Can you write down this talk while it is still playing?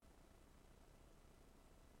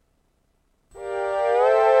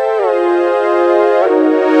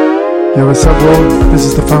Yo, what's up, world? This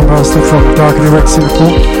is the Funkmaster from Dark and Erect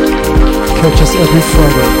Singapore. Catch us every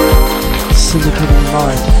Friday, syndicating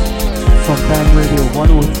live from Bang Radio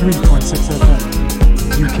 103.6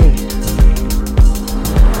 FM, UK.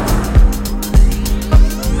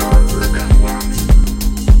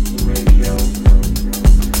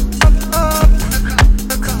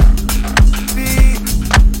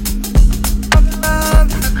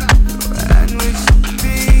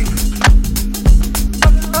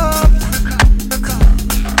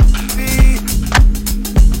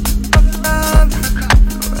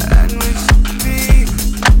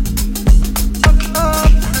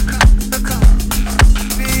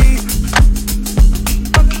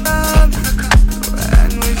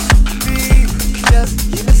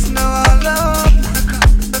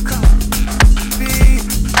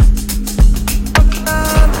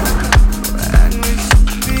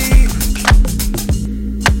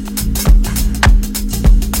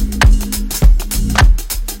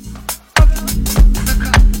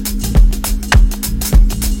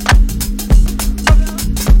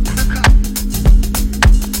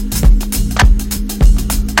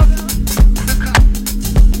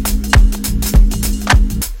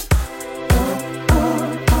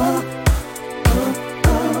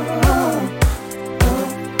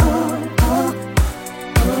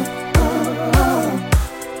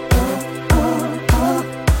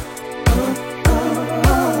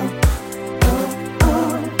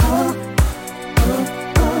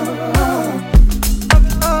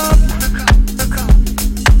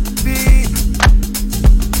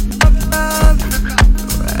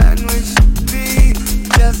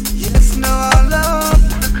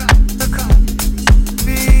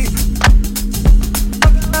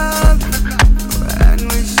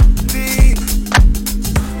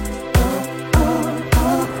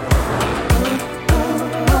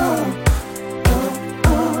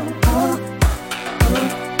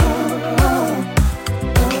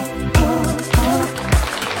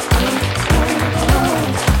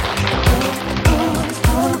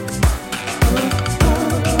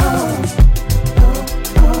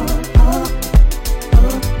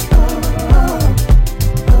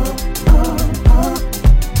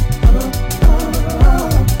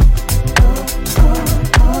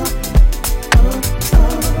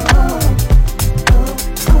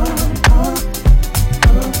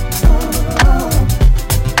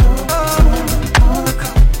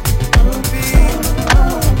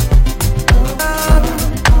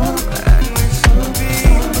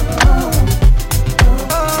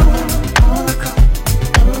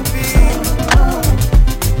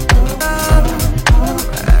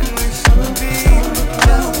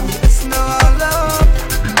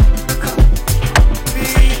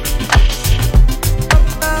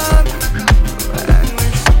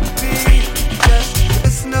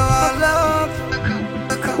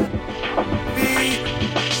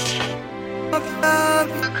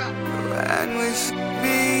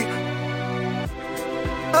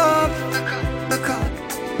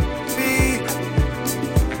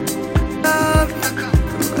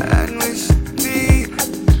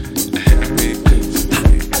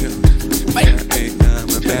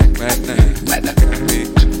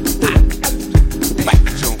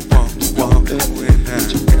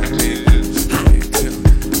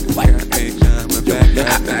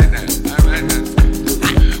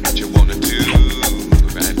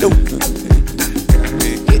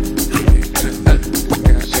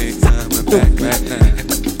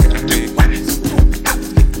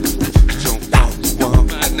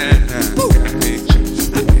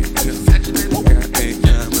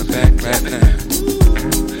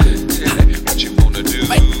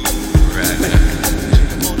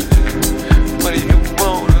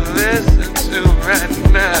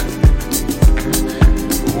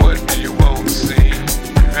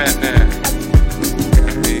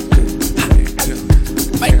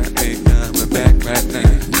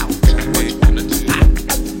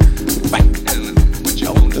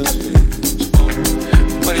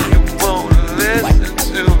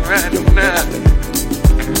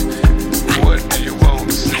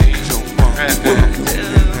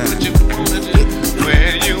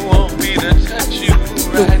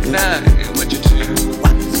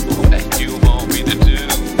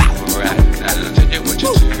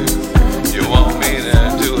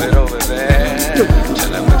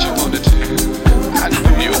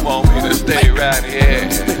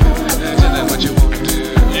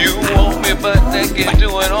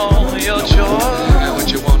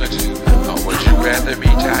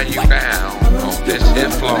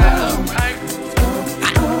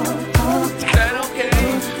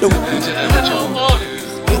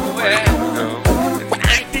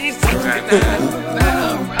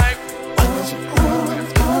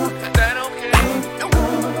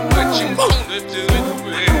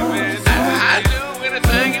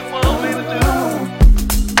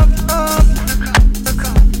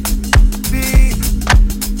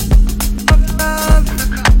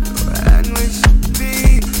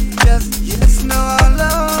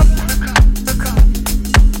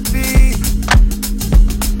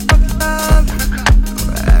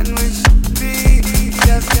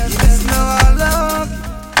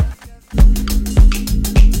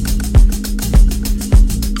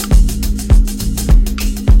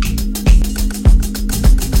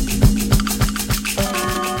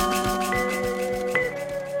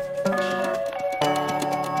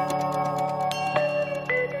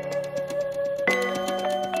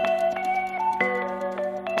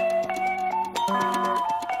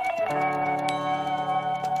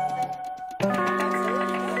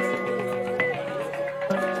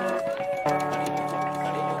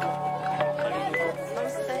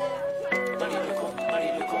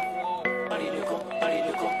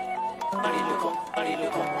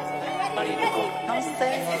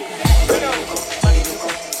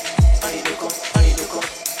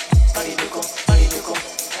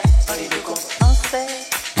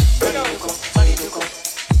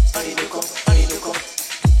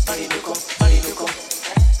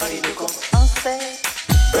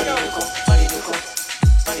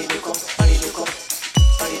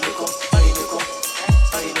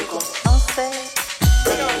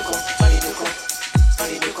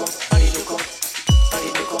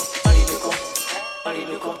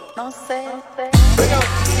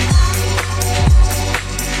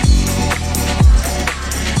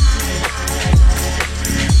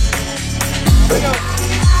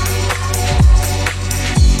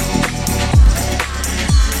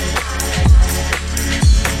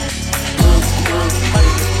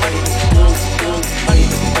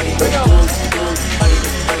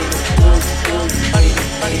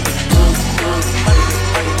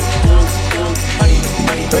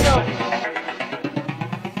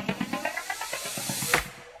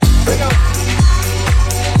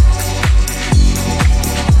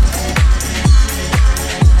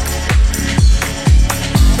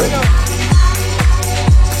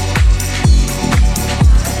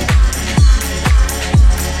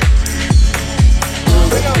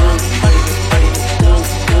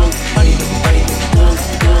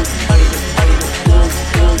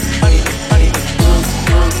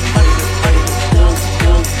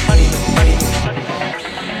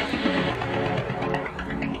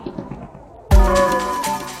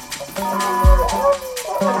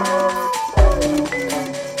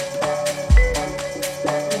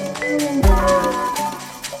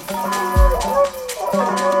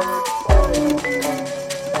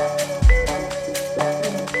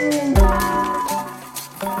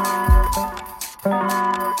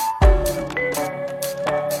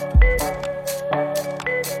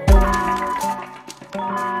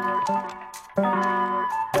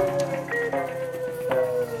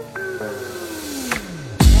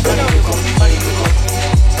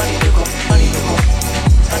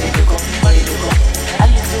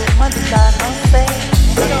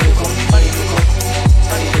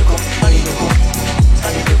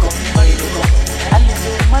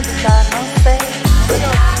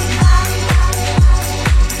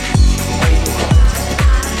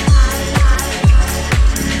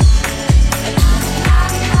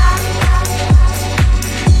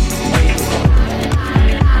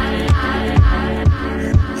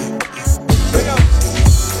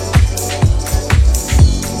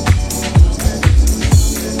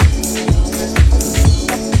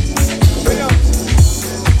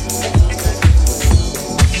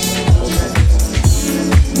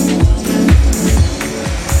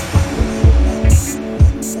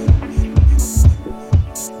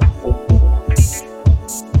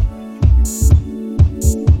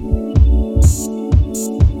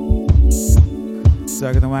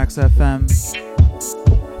 Darker Than Wax FM.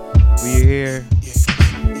 We're here.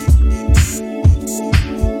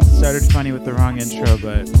 Started funny with the wrong intro,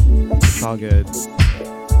 but it's all good.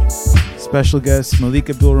 Special guest Malik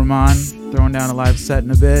Abdul Rahman throwing down a live set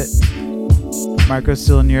in a bit. Marco's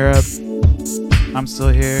still in Europe. I'm still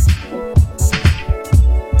here.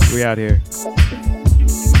 We out here.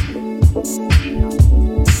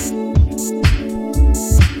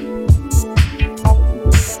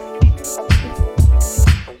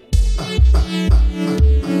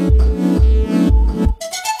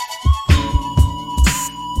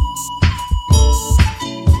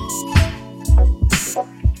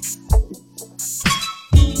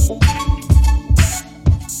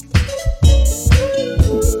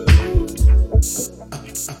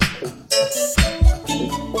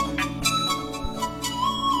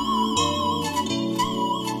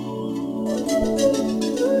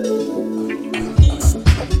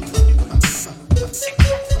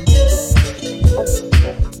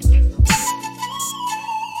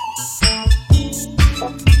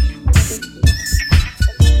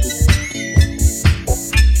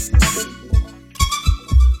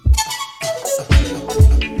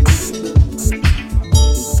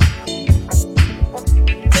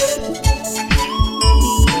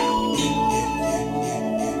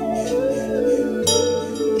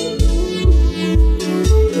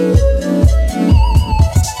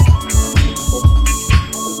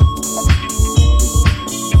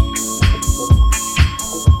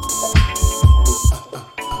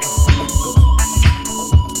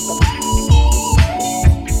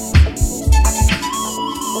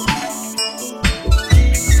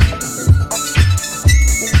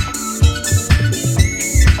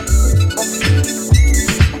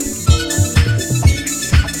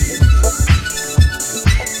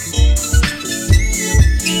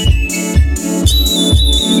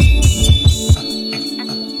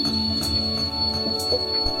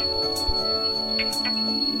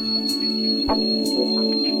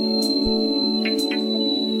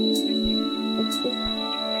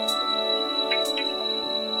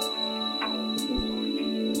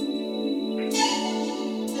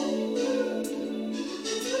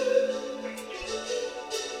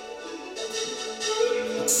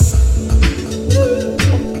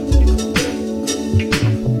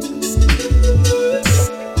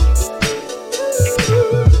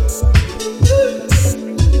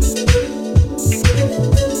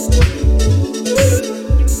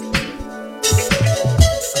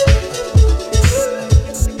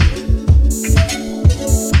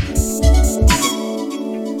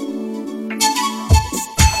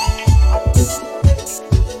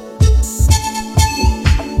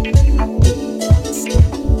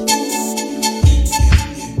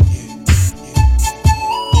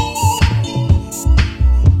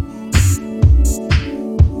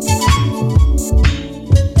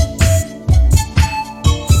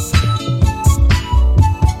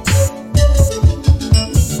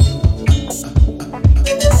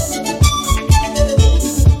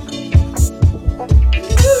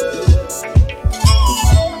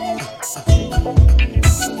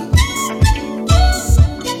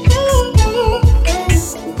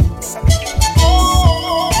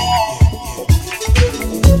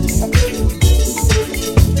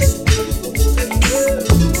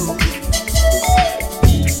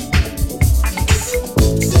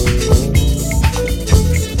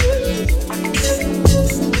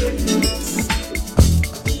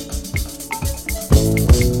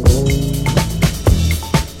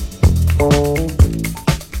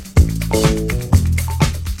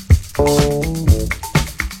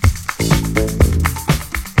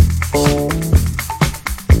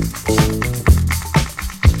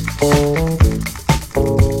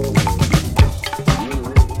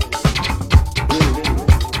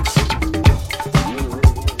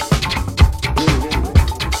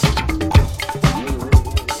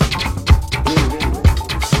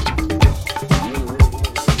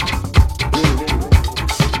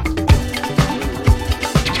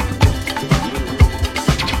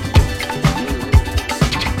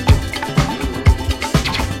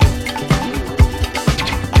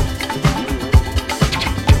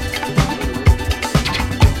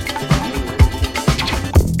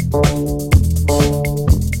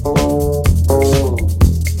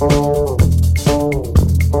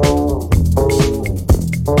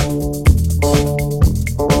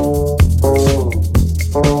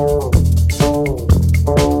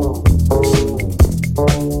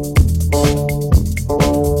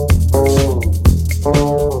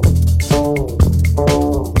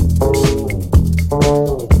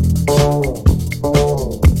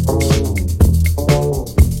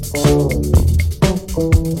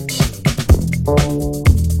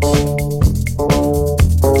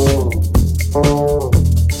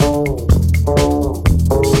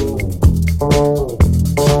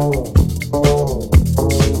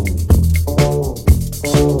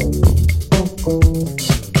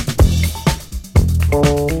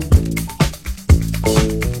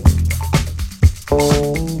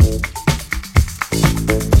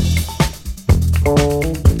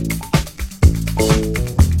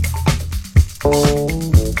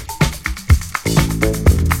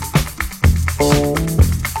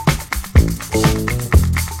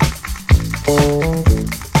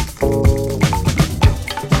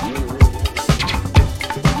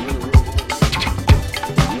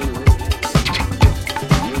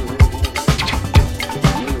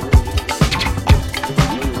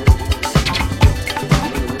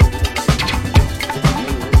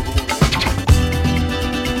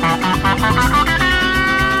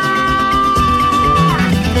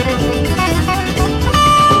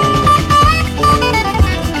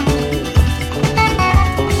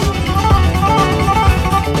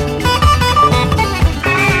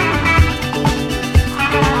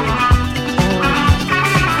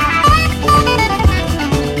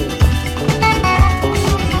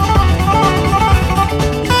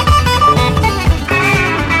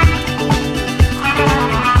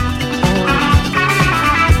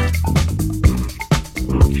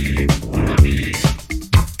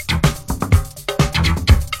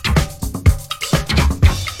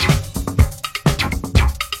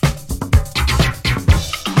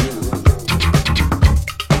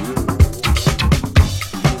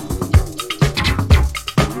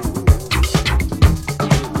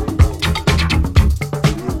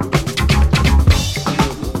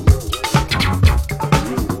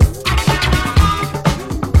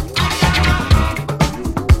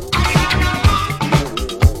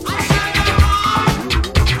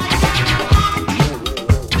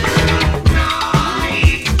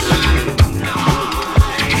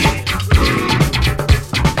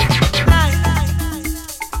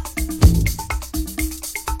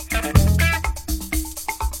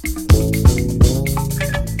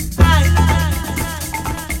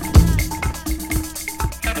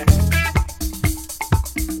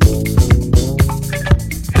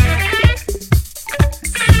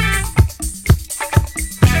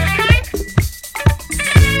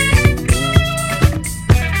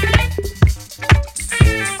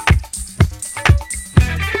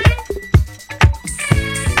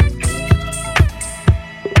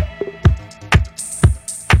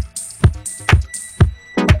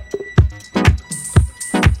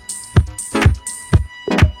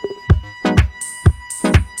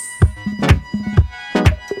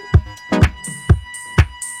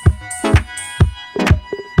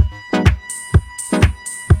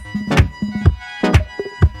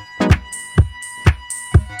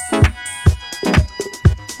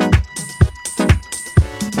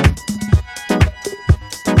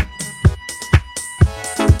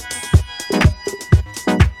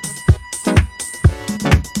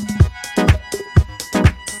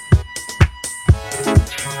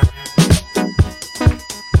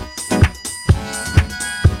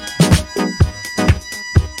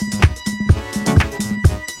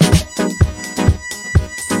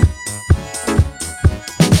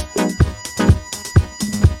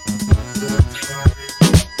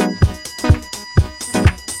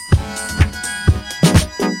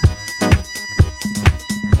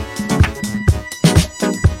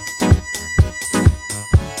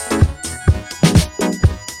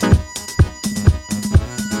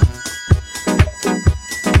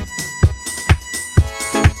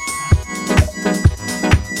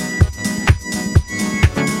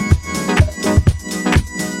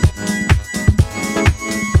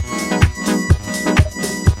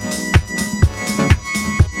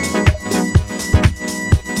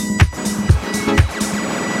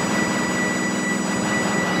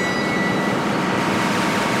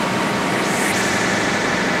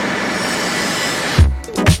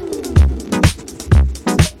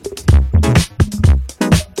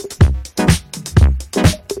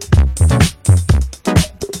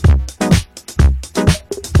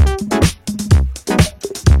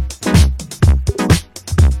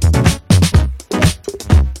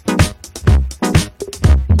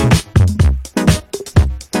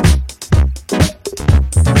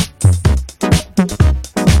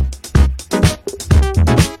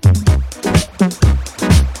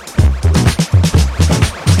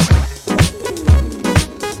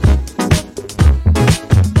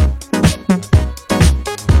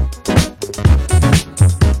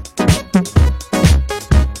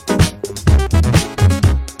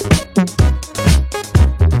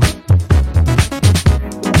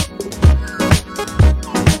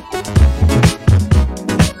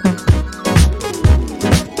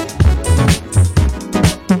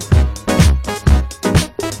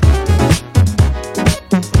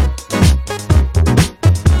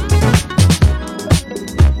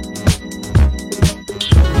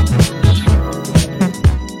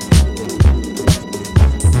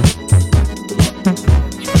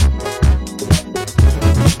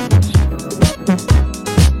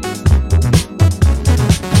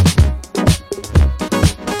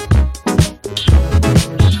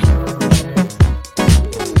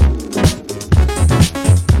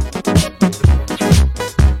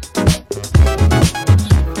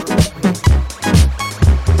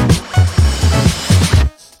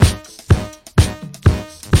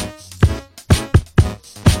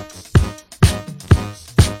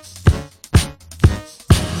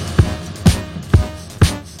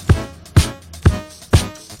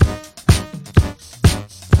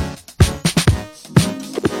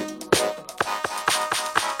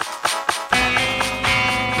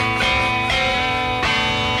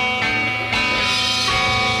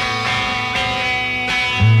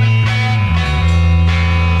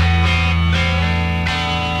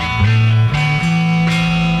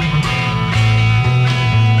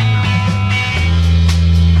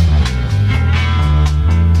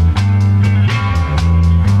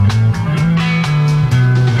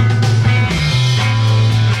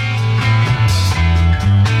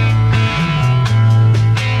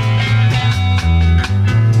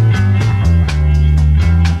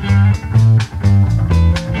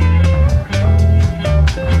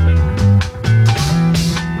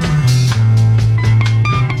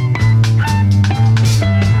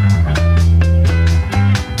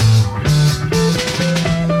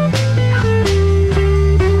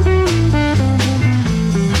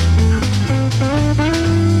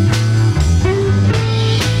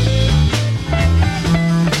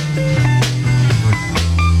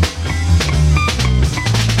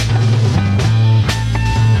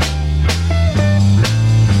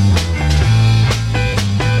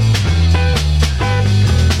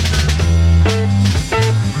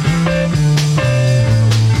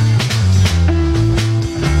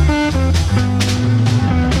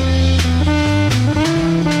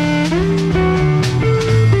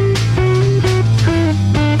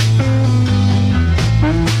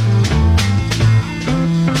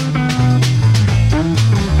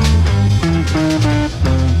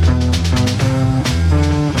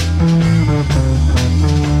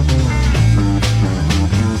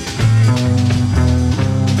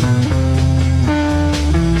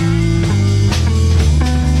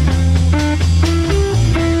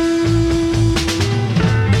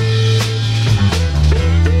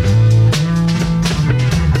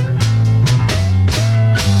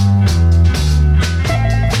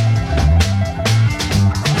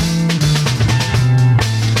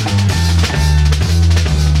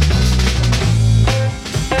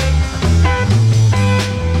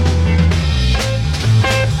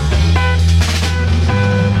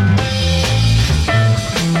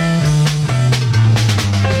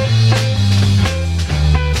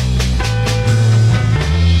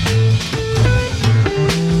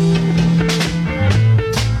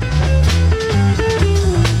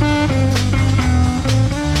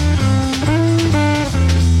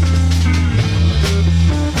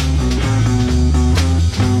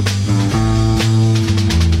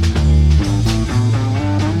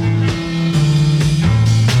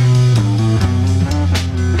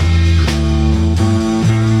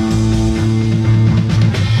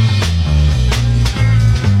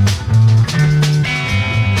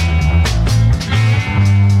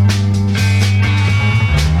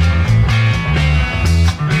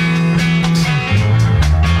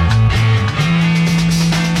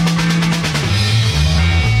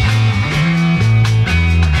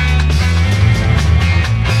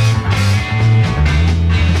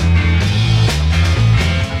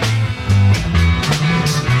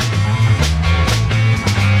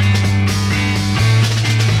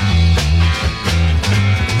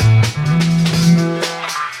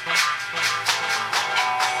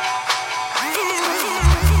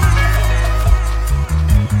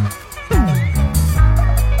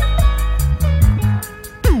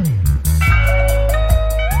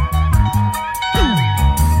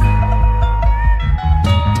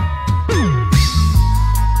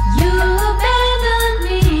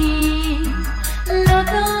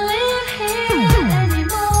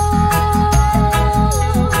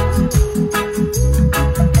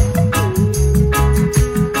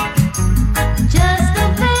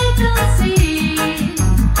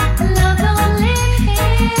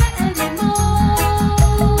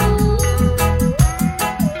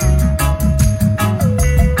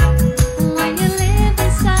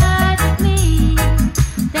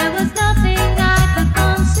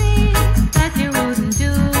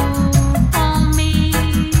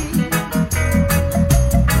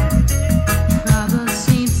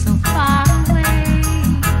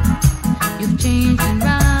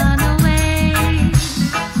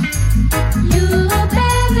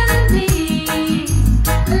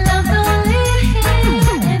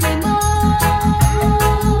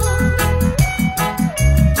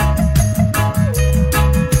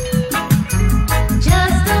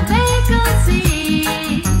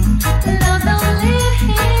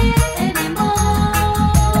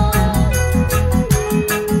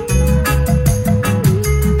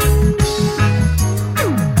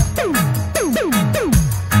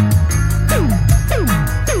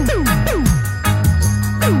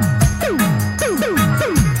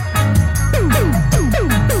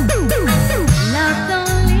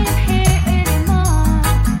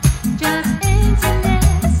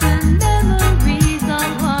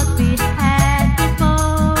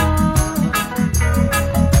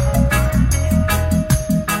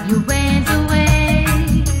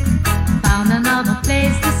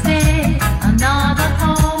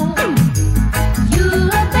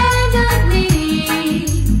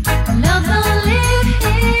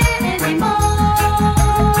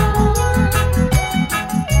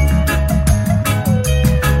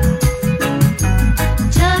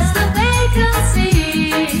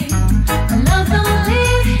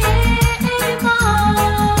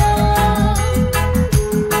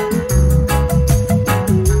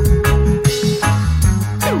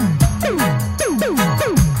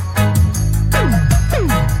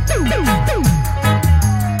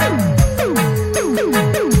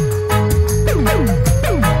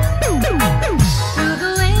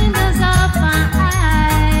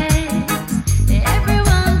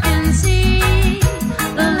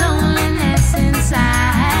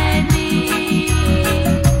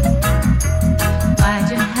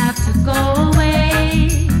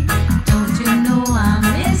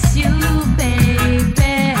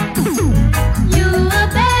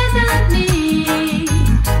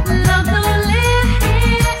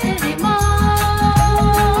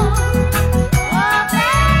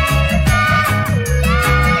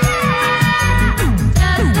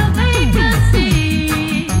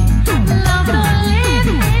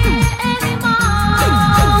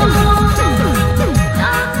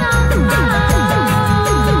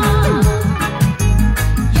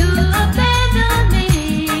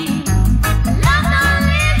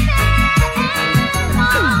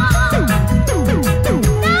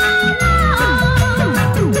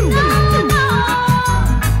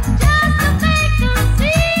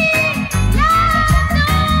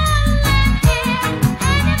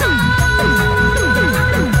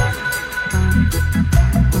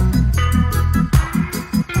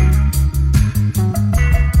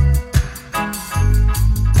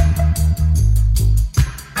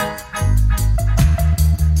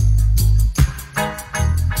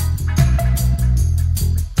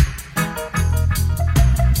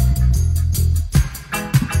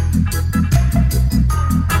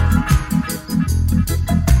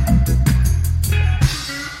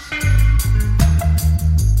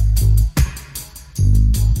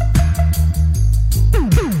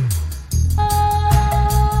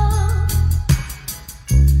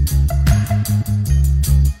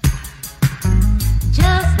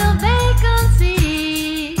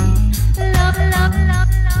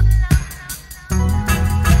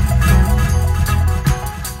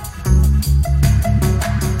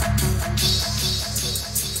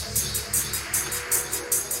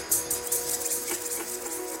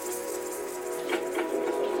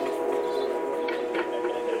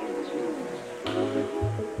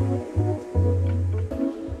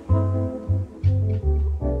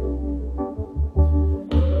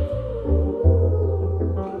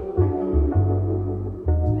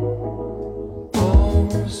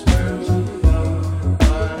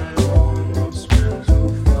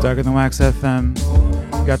 Darker Than Wax FM.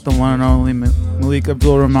 Got the one and only Malik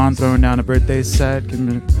Abdul Rahman throwing down a birthday set. Give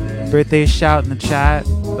him a birthday shout in the chat.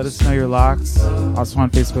 Let us know your locks. Also on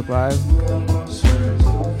Facebook Live.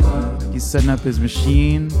 He's setting up his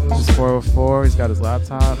machine, which is 404. He's got his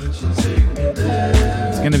laptop. It's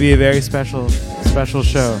going to be a very special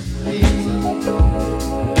show.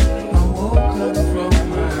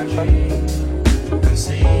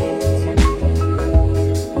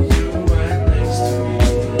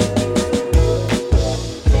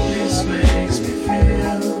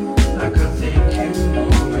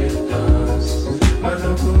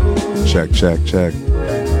 Check.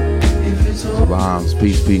 Bombs.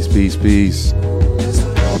 Peace.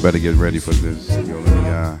 I better get ready for this. Yo,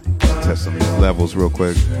 let me test some of these levels real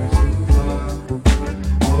quick.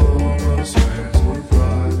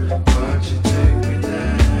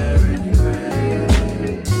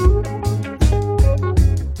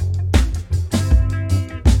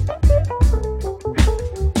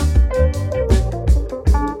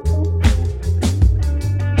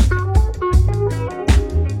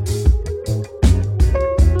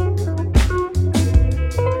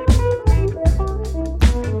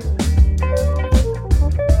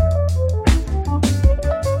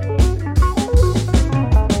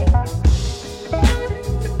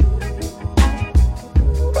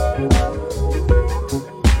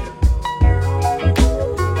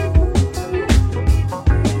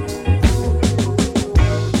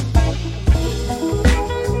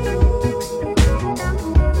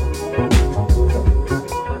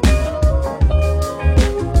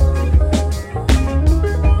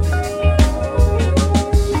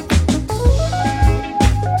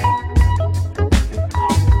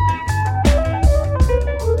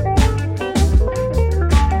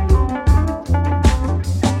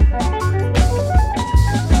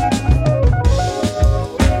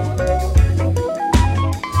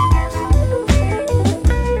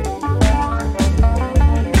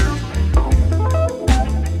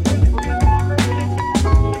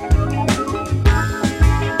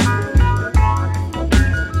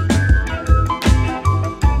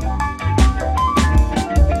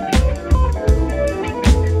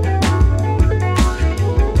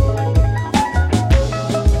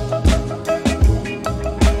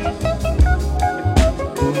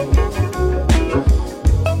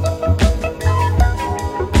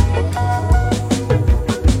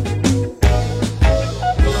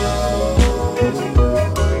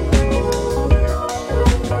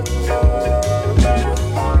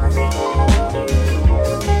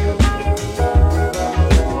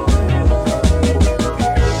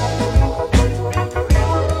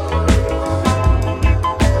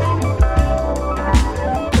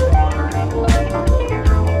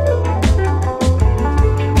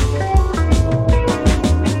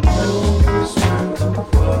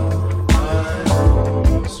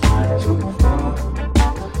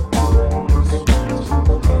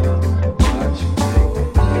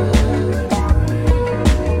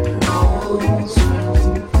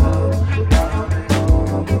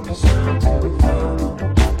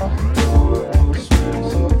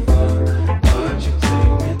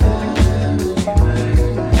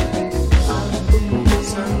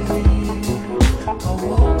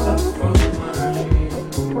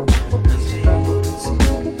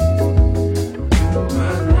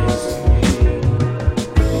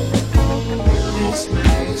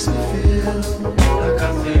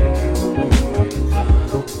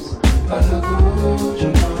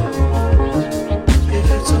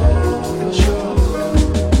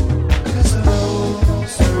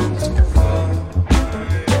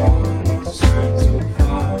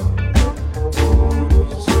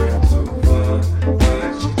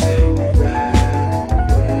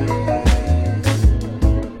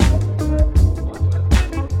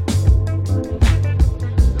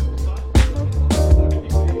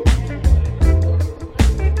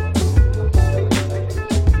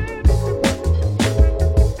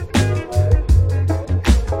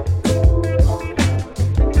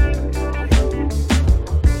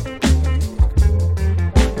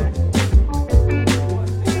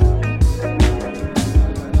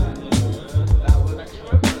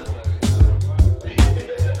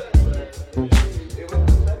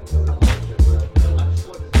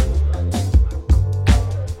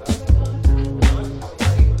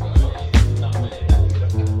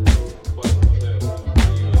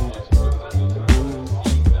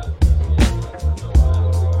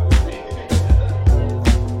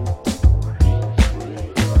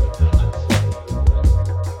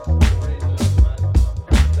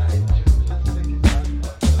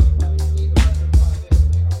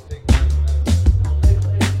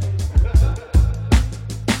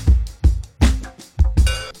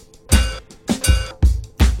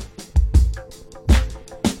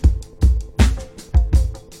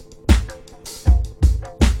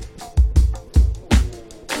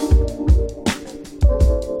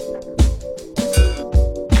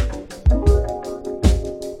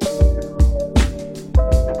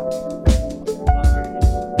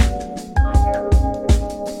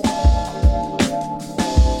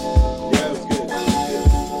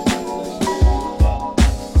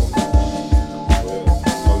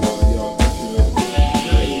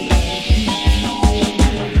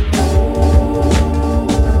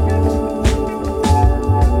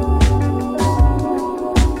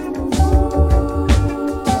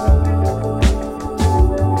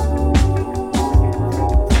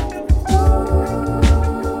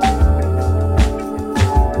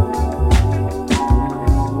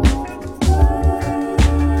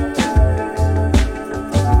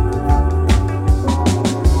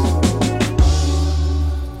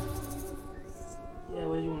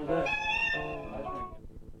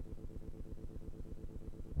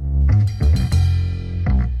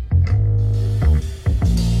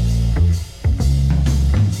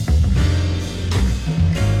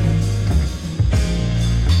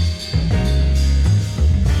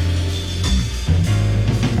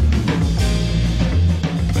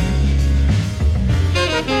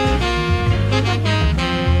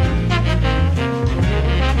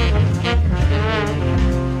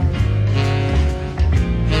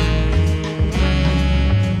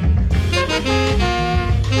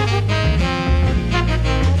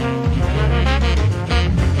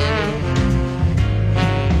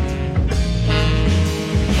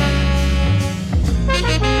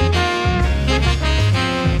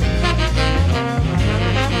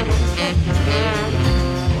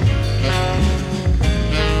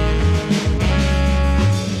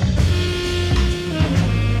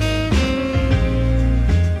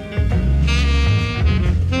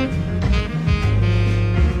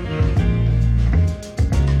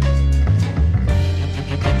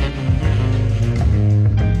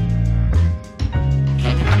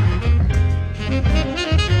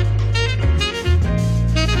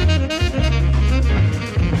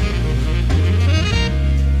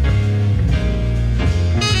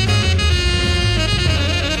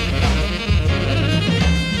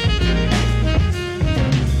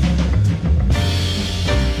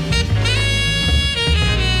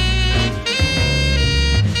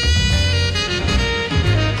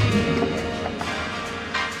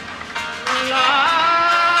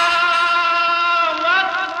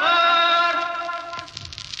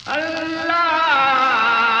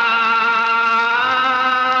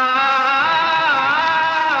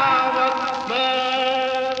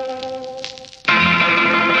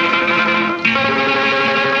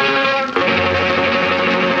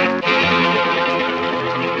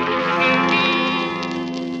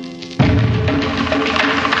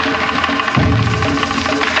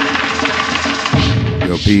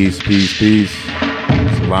 peace, peace, peace.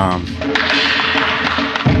 Salam.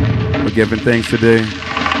 We're giving thanks today.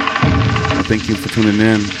 Well, thank you for tuning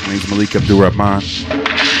in. My name's Malik Abdul Rahman.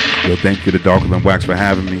 Yo, thank you to Darker Than Wax for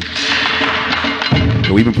having me.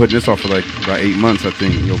 Yo, we've been putting this off for like about 8 months, I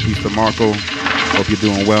think. Yo, peace to Marco. Hope you're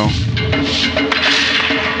doing well.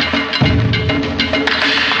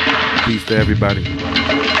 Peace to everybody.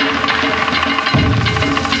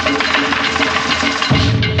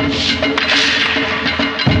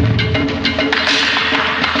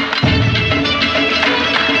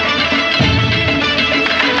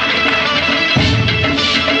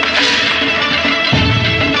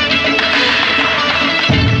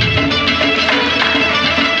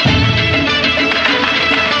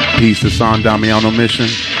 Peace to San Damiano Mission.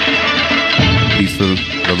 Peace to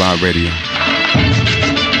the Live Radio.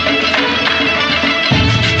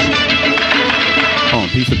 Oh,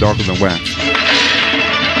 and peace to Darker Than Wax.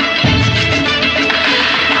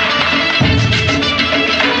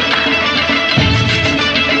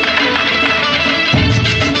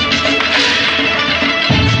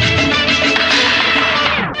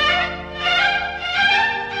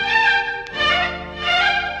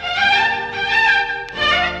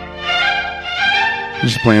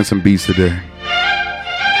 Just playing some beats today.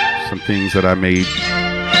 Some things that I made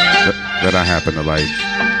that I happen to like.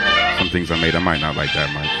 Some things I made I might not like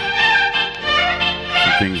that much.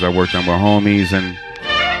 Some things I worked on with homies and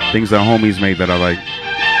things that homies made that I like.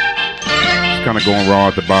 Just kind of going raw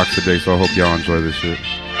at the box today, so I hope y'all enjoy this shit.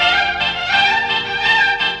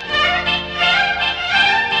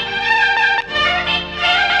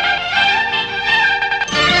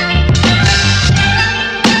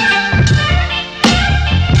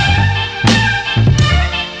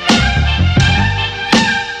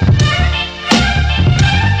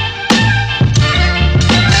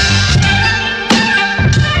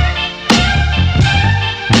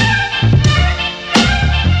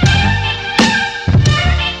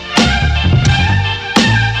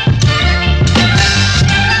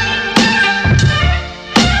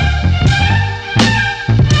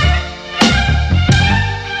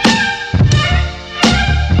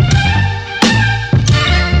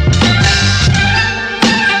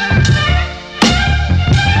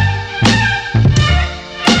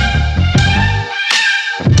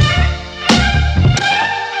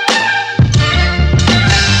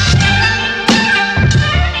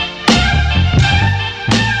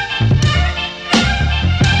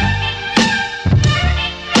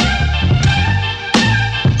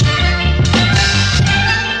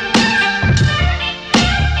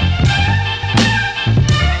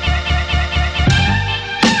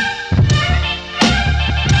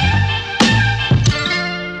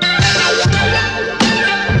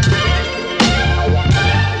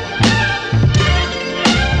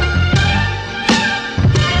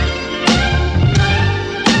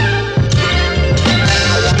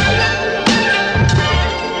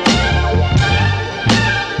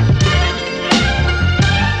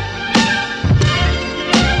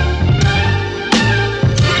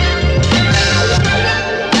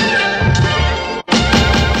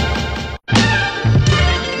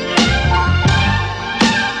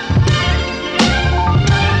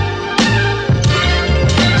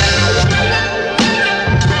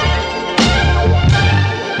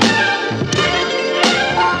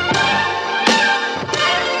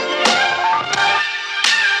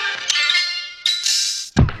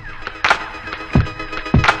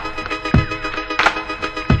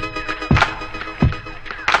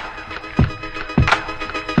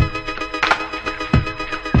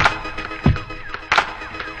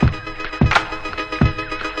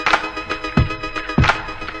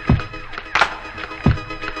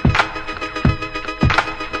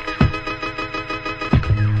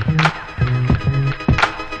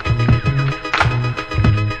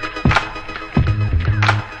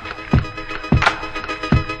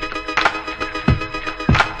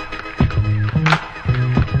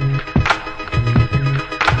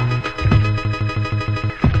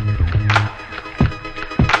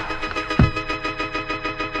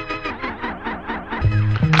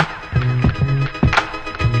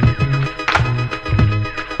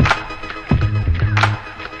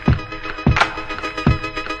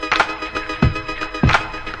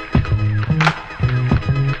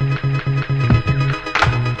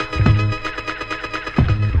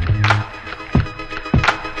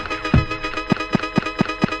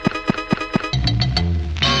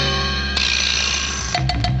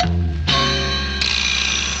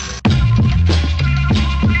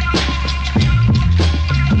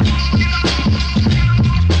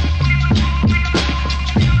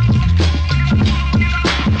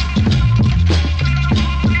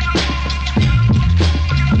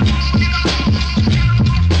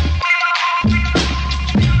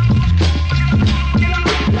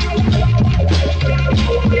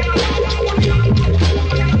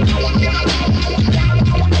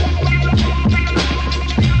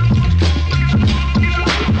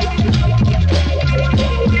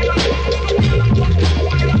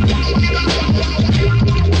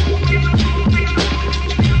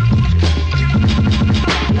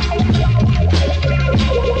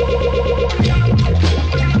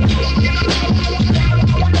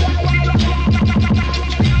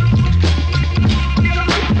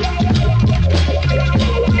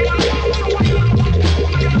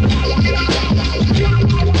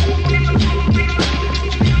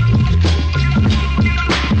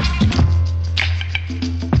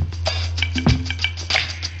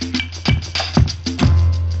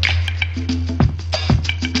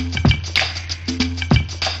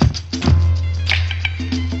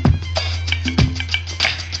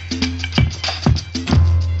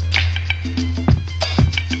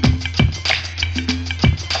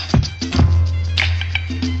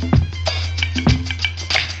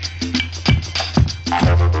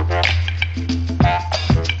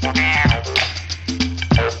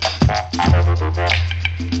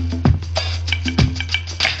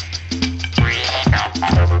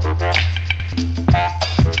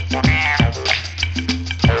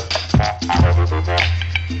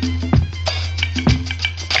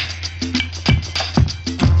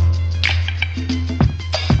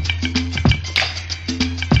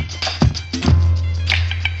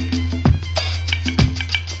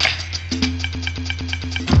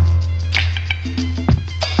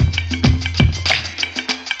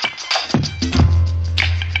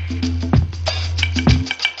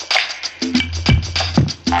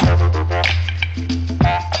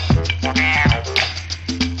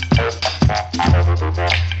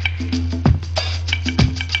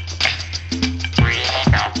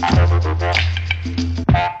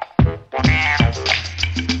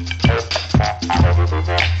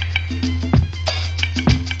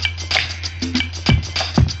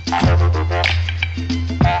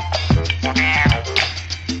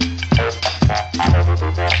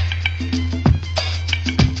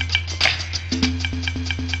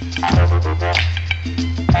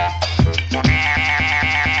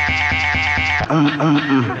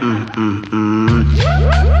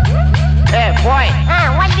 Hey boy.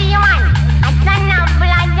 What do you want? Asal nak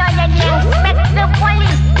belajar jadi inspektor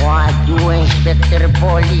polis? Waduh, inspektor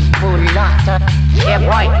polis pula. Hey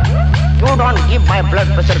boy, you don't give my blood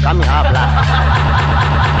pressure coming up lah.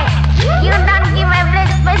 You don't give my blood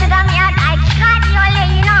pressure coming out. I cut your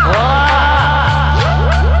leg, you know.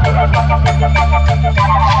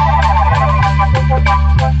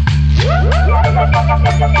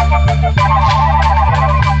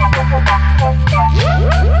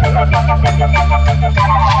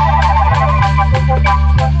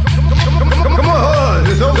 Come on,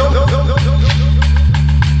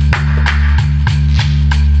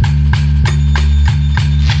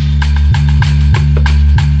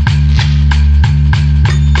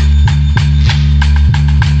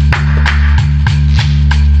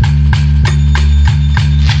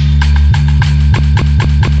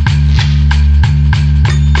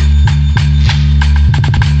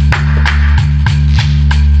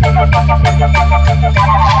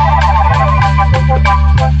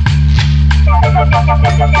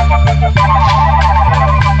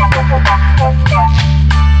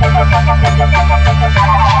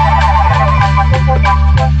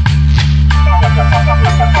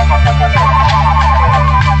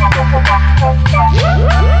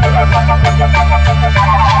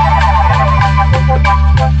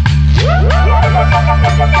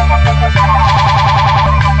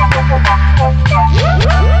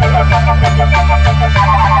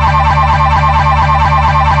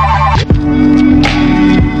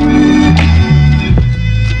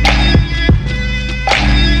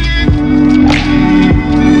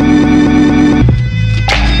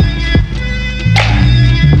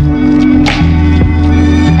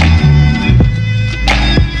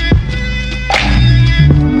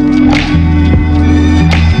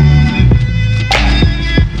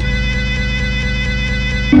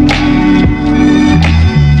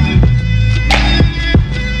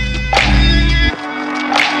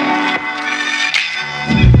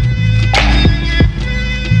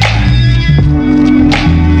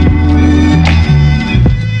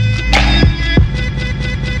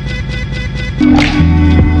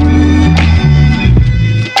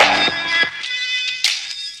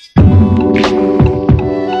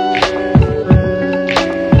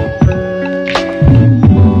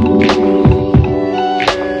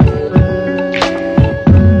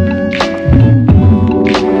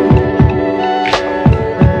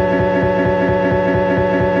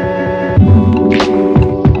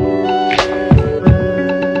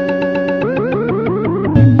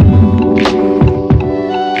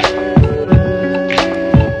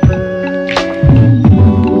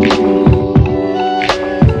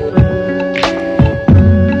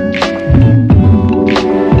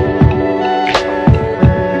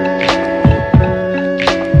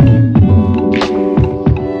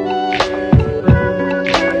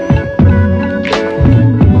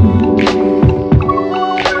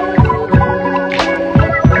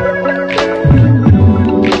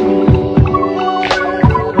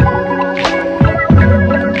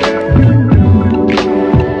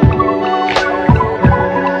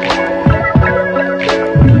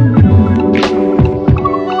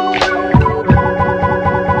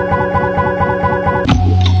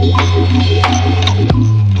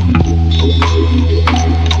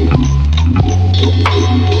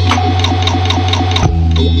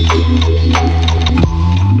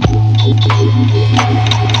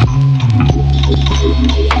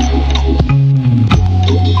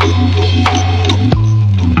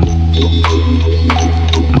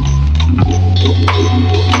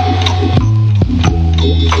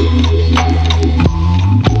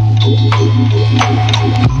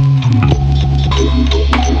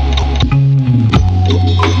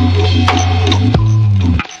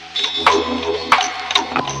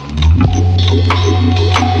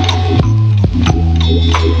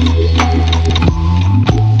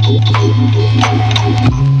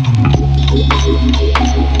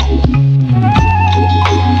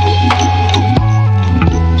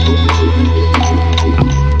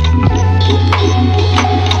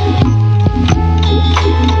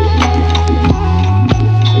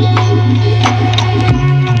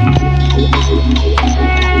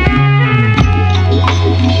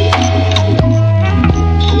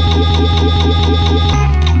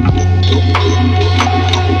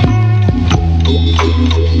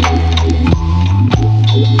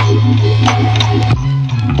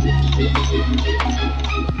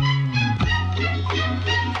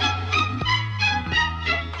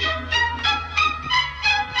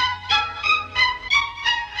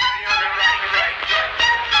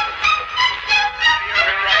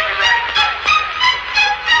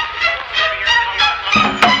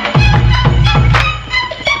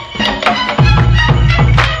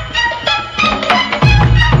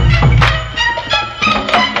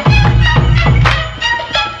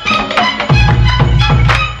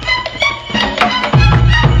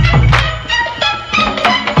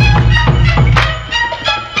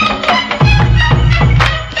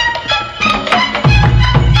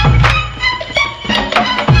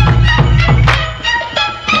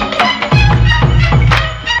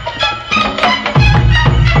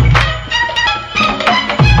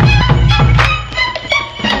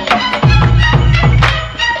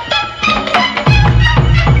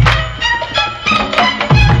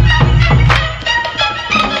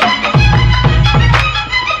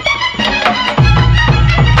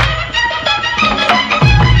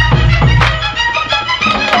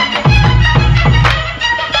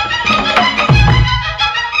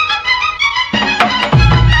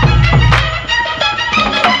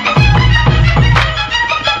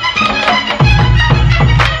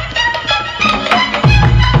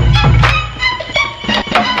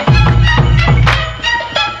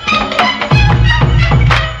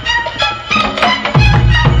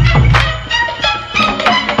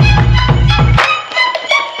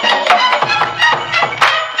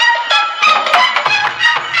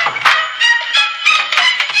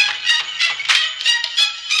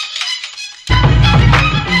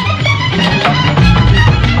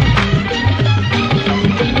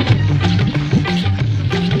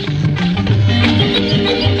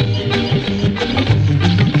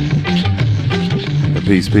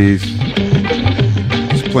 Peace, peace.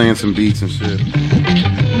 Just playing some beats and shit.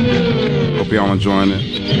 Hope y'all enjoying it.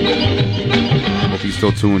 Hope you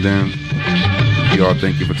still tuned in. Y'all,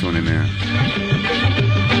 thank you for tuning in.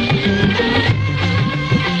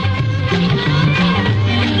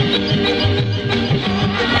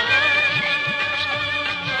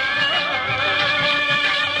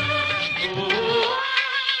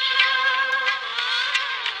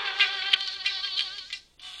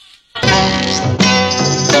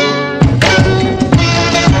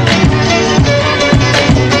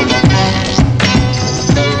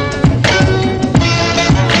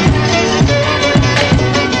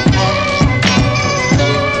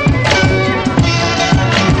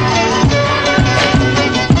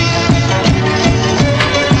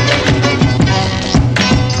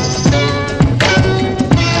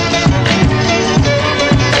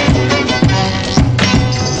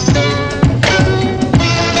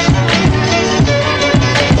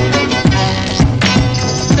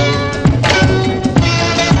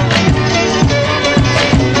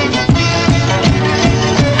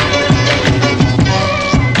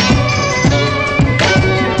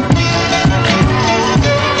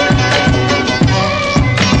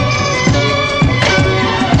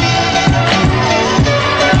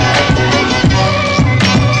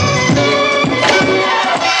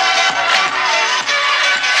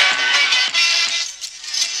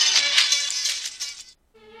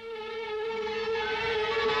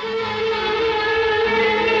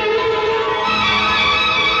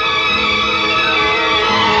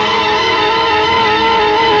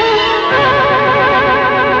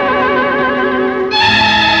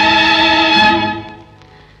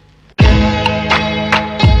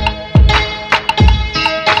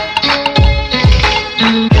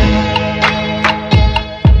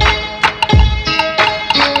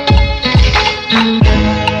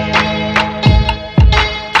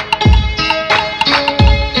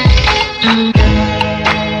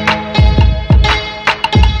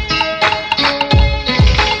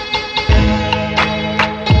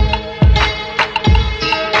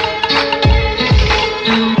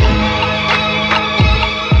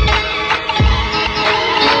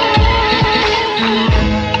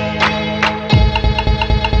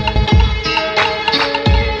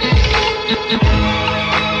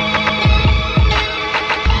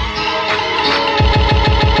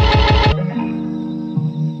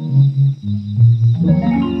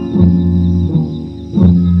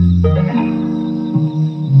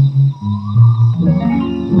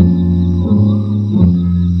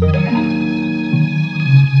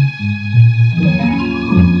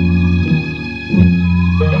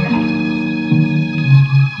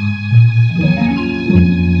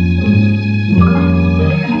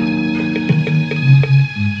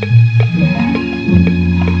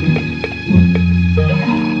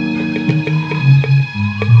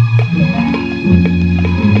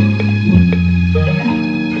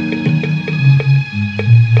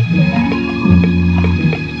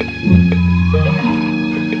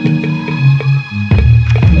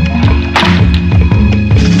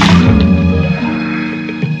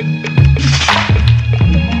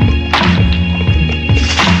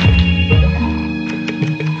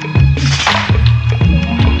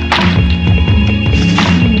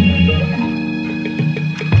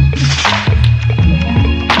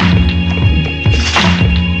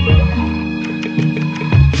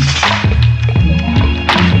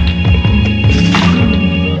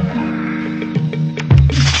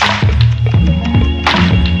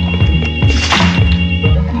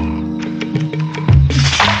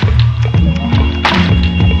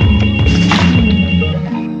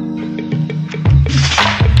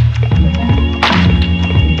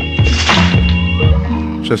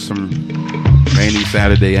 Just some rainy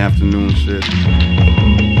Saturday afternoon shit.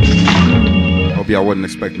 Hope y'all wasn't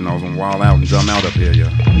expecting I was gonna wild out and dumb out up here, yo.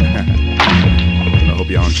 I hope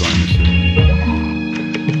y'all enjoying this shit.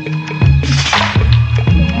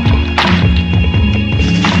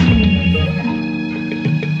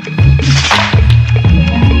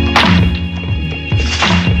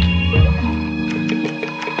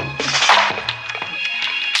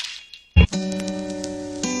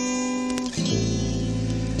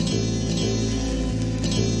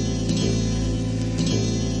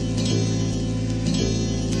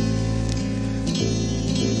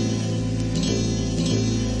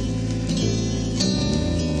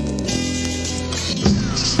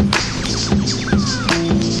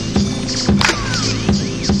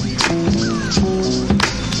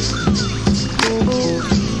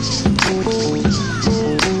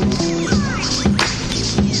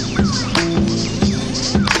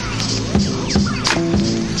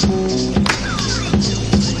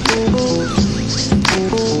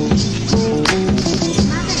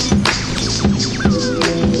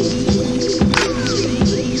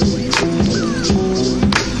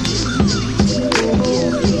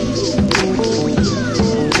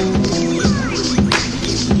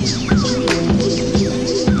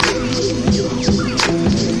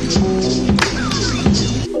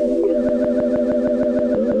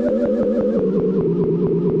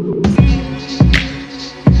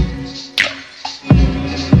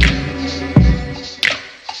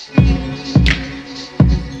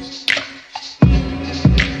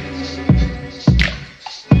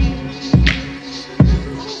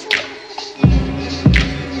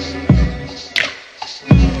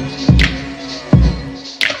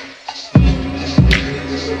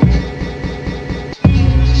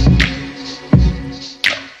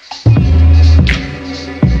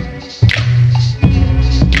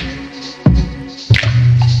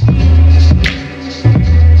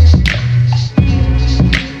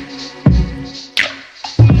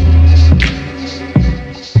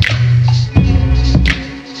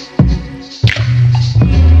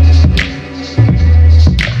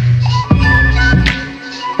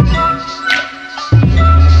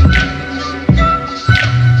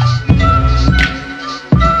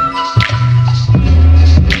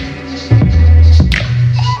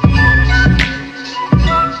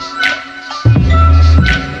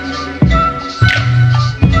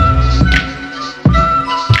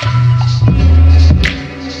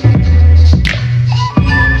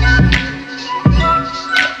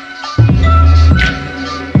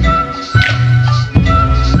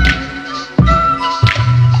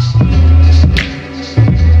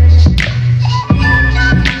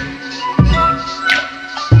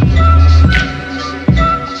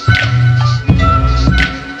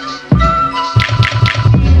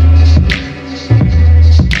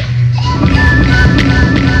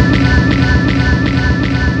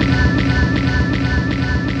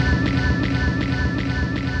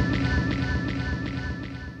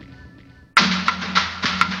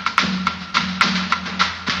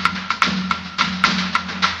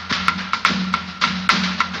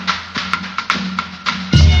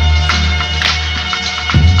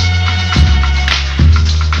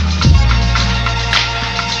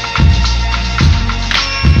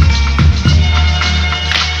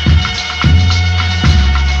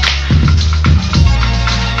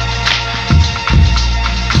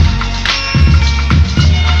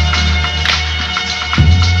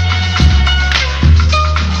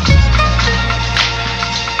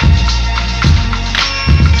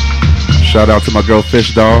 Shout out to my girl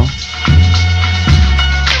Fish Doll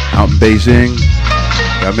out in Beijing.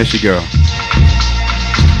 I miss you, girl.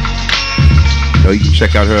 Yo, you can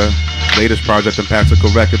check out her latest project on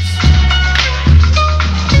Paxical Records.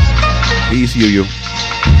 Peace, you.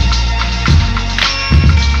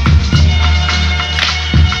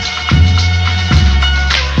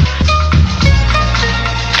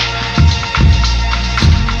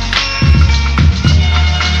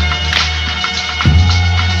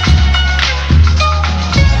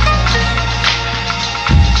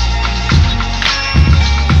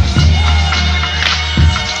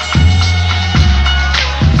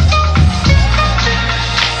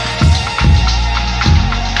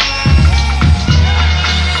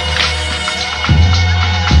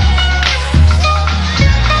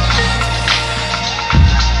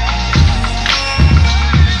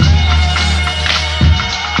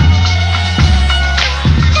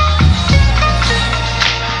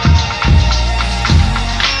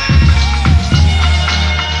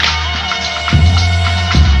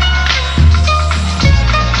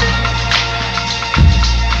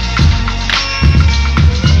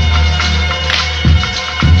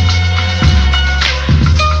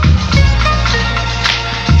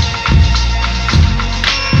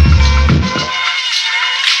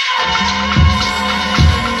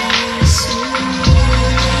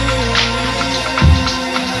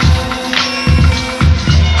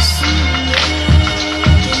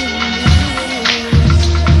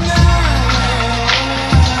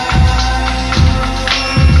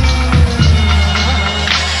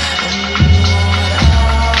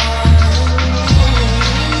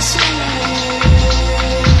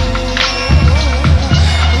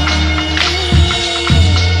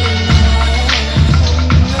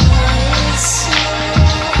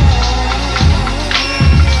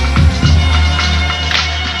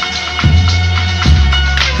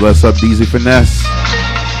 Bless up, DZ Finesse.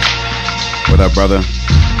 What up, brother?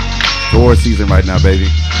 Tour season right now, baby.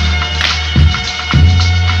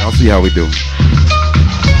 I'll see how we do.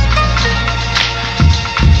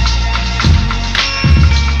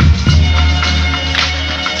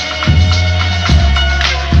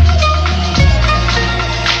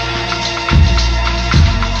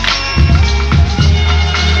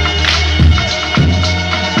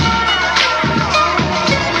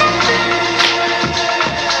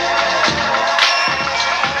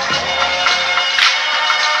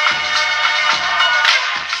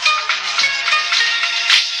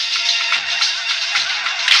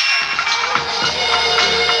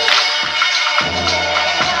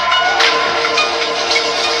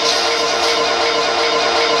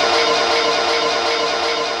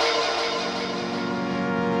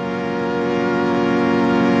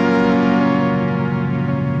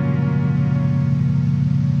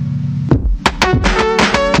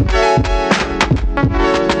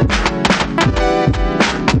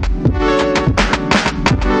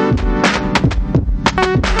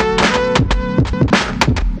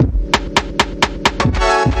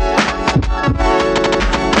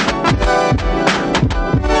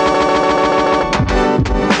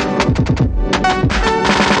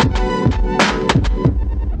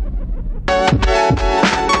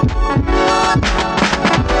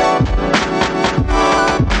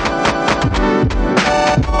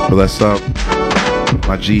 Bless up,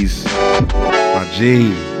 my G's, my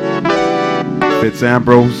G, Fitz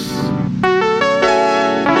Ambrose,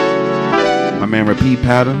 my man Repeat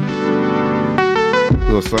Pattern,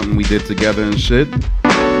 little something we did together and shit.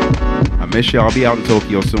 I miss y'all. I'll be out in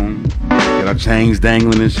Tokyo soon. Get our chains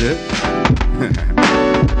dangling and shit.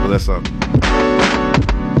 Bless up.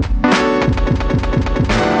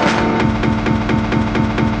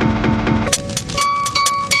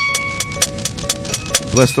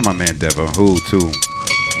 Bless to my man Devo, who too.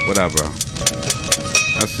 What up, bro?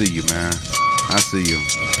 I see you, man. I see you.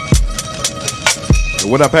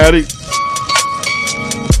 What up, Patty?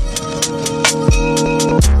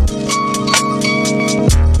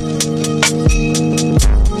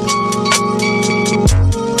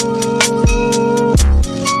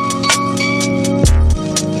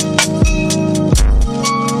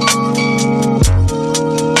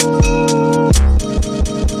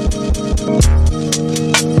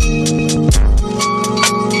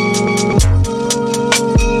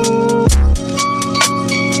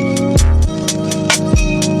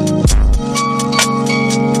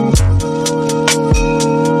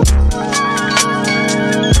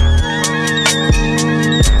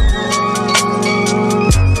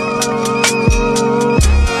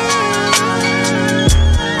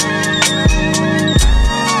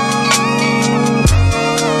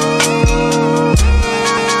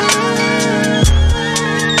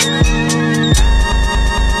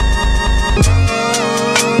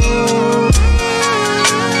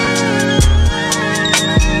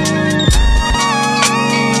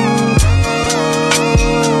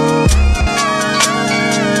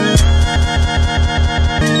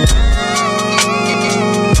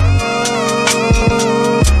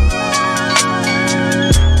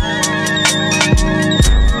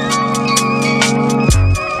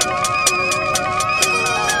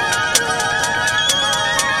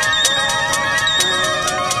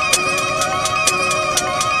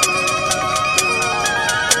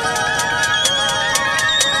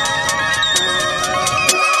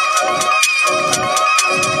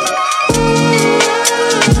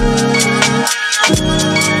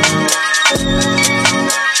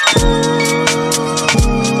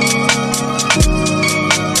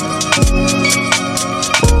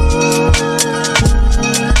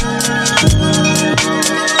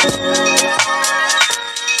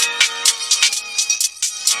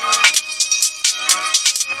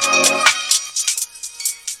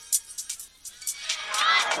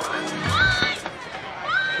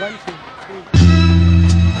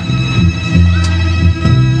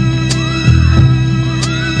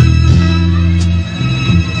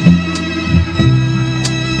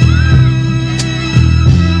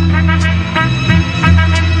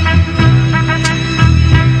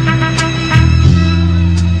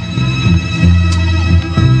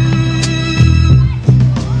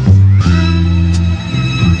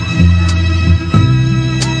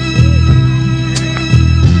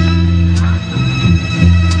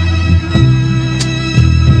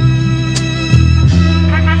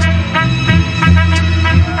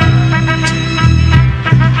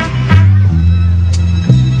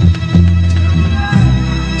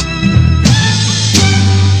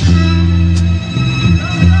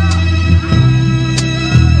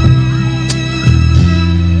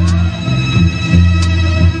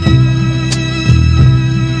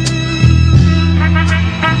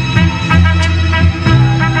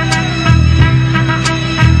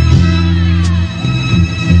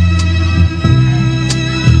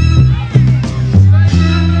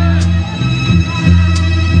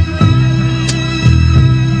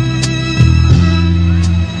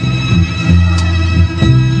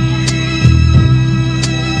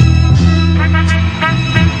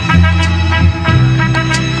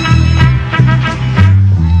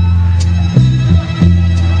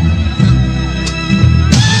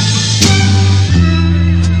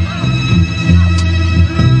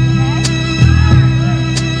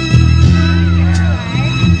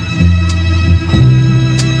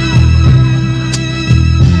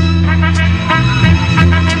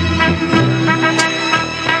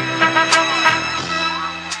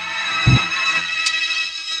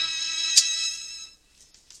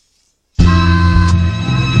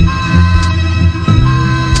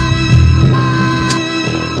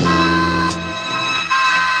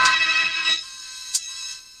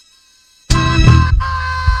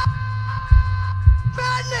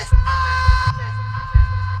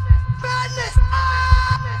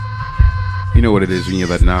 You know what it is when you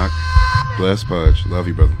let knock. Bless Pudge. Love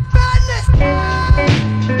you, brother.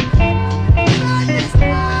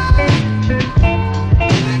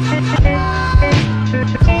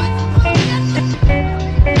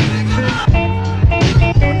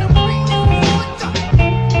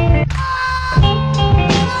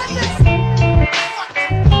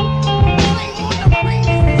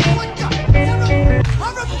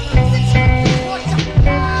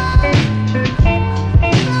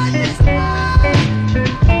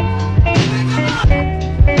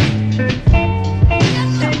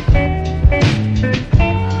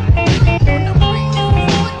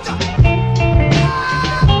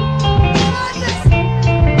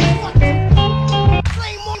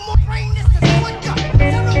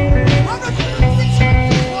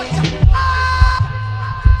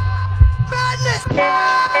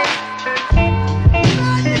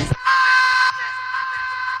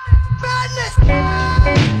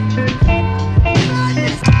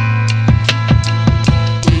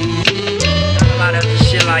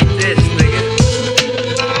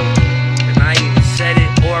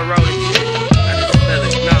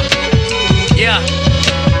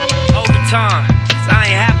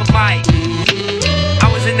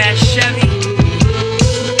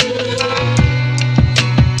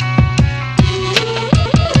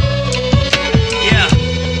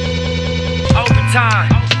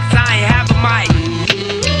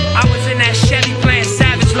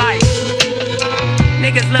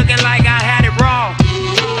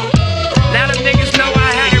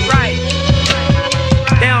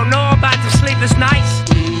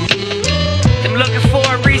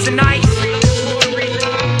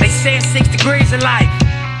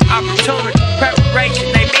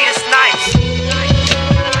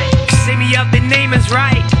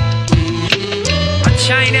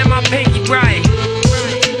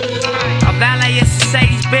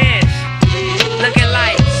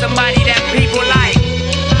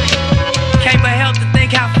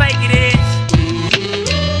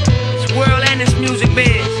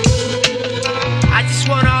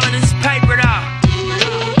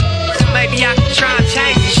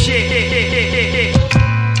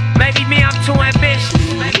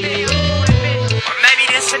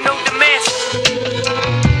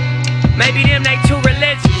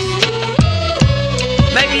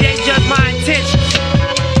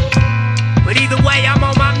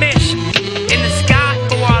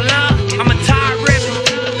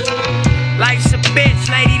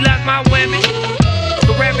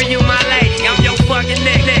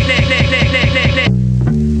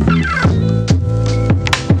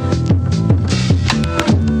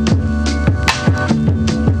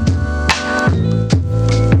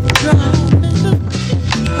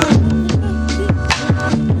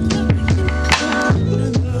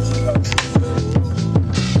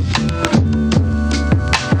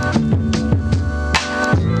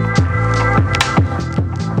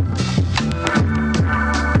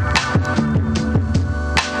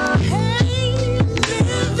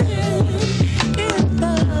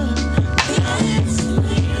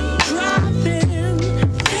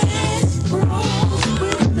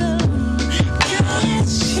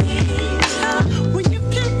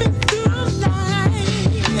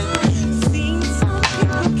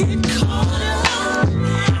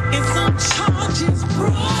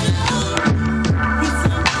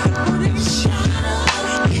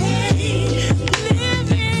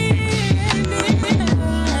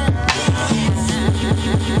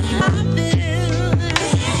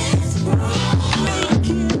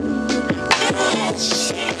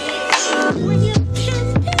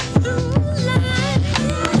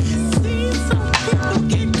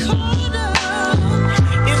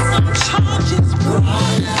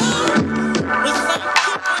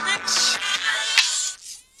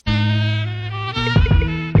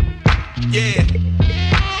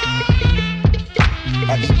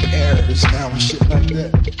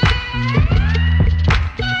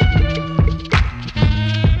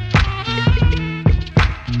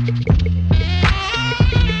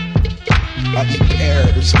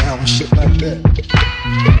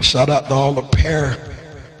 Shout out to all the pair.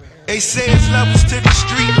 They say it's levels to the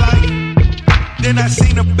street light. Then I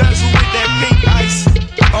seen a bezel with that pink ice.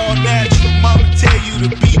 All natural, mama tell you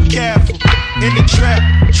to be careful. In the trap,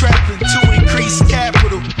 trapping to increase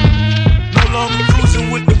capital. No longer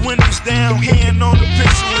cruising with the windows down. Hand on the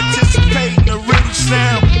pistol, anticipating a riddle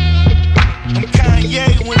sound. I'm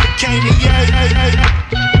Kanye when it came to Ye.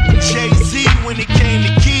 Jay-Z when it came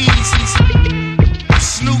to keys.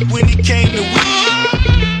 Snoop when it came to weed.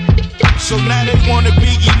 So now they wanna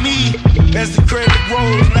biggie me as the credit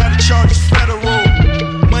rolls. Now the charge is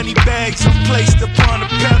federal. Money bags are placed upon a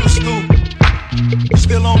pedestal.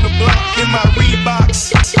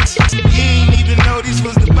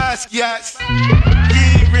 yachts. You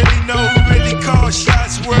ain't really know who really called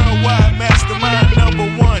shots. Worldwide mastermind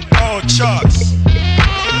 #1, all charts.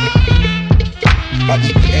 I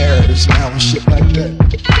eat pears now and shit like that.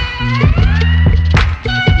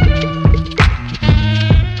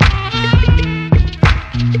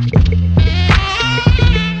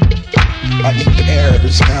 I eat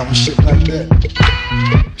pears now and shit like that.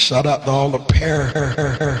 Shout out to all the pears.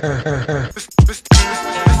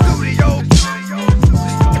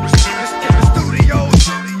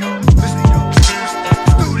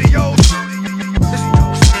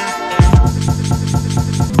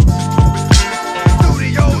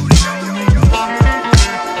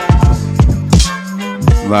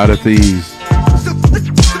 A lot of thieves.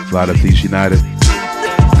 A lot of thieves united.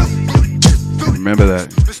 Remember that.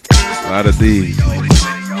 A lot of thieves.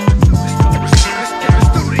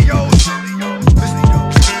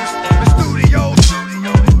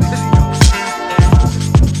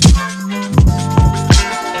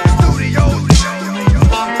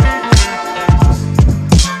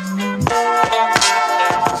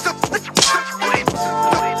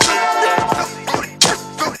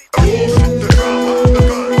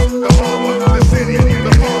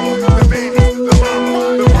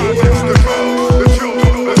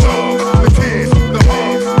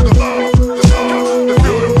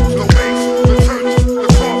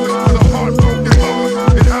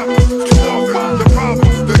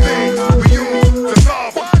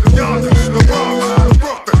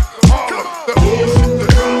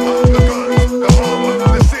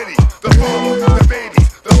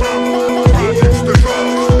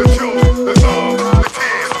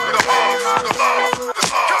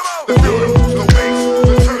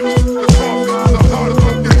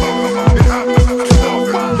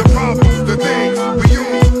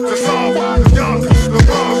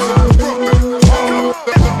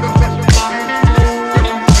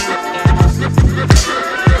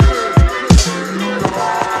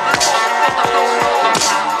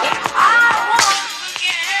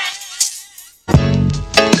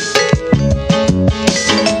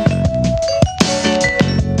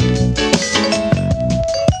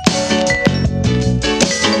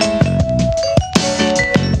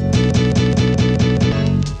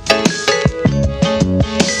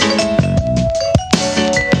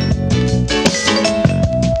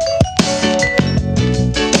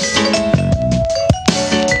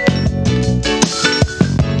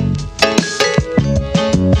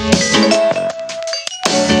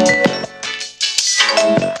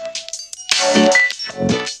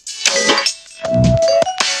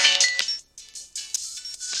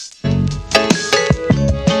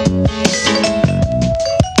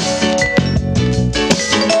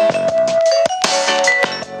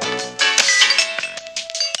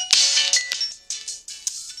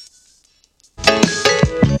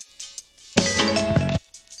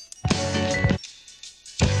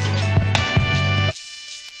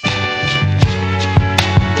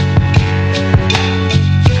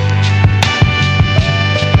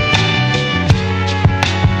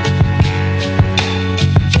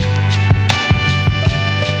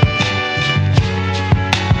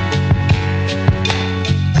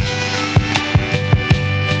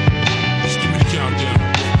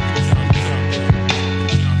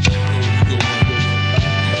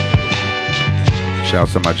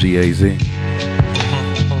 Shouts to my GAZ.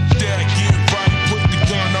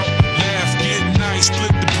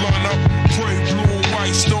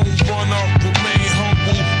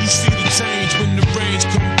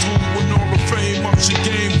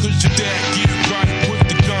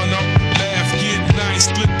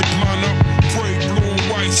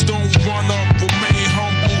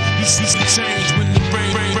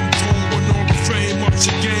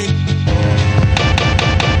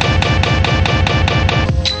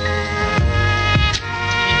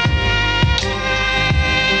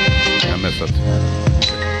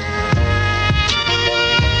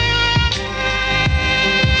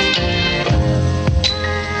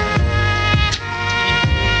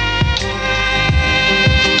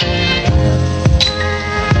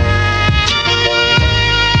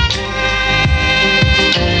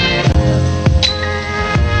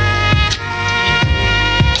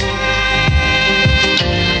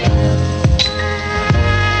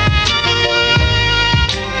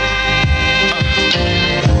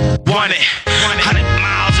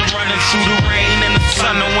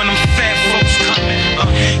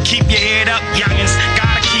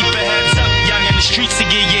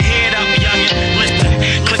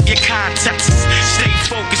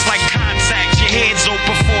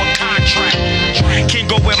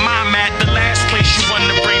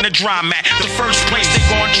 The first place they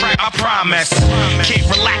gon' track, I promise. Can't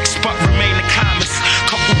relax, but remain the calmest.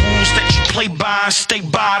 Couple rules that you play by and stay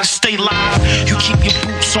by to stay live. You keep your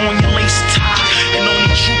boots on, your lace tie, and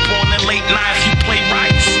only troop on the late night if you play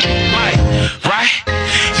right. Right?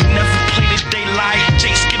 You never play the daylight.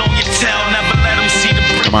 Jace, get on your tail, never let them see the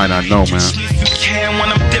brick. You might not know, man.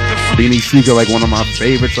 Beanie Sigel, like one of my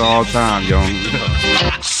favorites of all time, yo.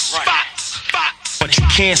 But you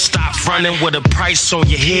can't stop running with a price on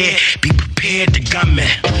your head. Be prepared to gunman.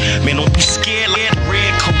 Man, don't be scared, let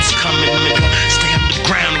red coats coming, nigga. Stay up the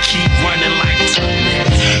ground and keep running like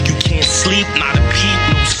man. You can't sleep, not a peep,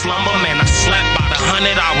 no slumber. Man, I slept by the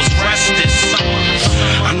 100, I was rested summer.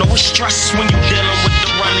 I know it's stress when you dealing with the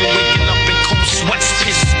running, waking up in cold sweats,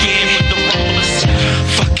 pissed, scared with the rollers.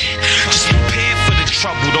 Fuck it, just prepare for the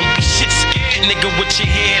trouble. Don't be shit scared, nigga, with your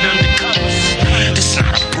head under covers. This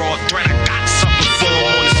not a broad threat, I got something for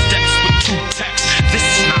on the steps with 2 texts. This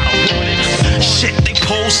is not a warning. Shit, they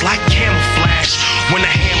pose like camouflage when the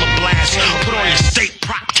hammer blast. Put on your state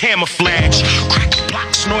prop camouflage. Crack the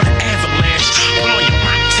block, snort an avalanche. Put on your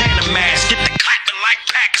Montana mask, get the clapping like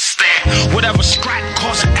Pakistan. Whatever scrap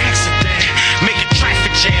cause an accident. Make a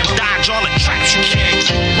traffic jam, dodge all the traps you can.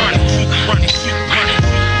 Keep running, keep running, keep running.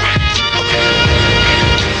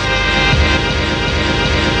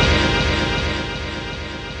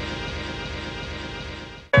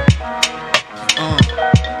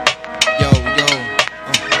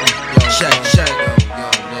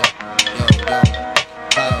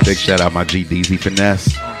 Big shout out my G DZ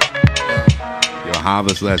Finesse. Yo,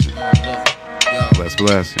 Harvest legend. Bless you.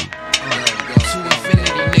 To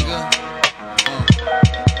infinity, nigga.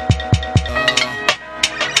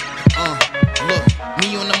 Look, me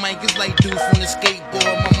on the mic is like dude from the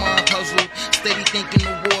skateboard. My mind puzzled, steady thinking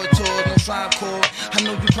the war tour. No 5 chord. I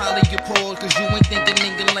know you probably get pulled, cause you ain't thinking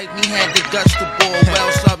nigga like me had the guts to ball.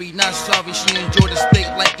 Well, sorry, not sorry. She enjoy the steak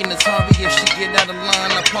like in the Atari. If she get out of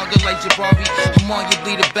line, I park her like Jabari. I'm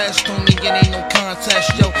arguably the best, homie, it ain't no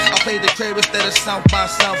contest, yo. I play the crib instead of South by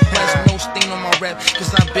Southwest. No stain on my rap,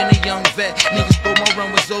 cause I've been a young vet. Niggas thought my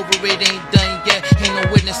run was over, it ain't done yet. Ain't no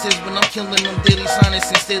witnesses when I'm killing them daily sonnets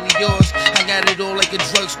sincerely yours. I got it all like a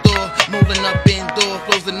drugstore, rolling up indoor.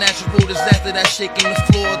 Flows the natural disaster that shaking the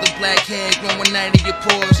floor. The black hair growing out of your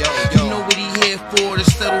pores. You know what he here for, to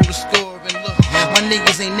settle the score. And look, my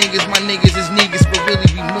niggas ain't niggas, my niggas is niggas, but really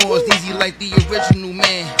we Moors. Easy like the original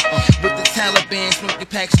man. With the Taliban, smoking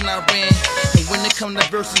packs and I ran. And when it come to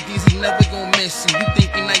verses, these he never gon' miss. And you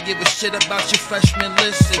thinking I give a shit about your freshman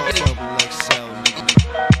list?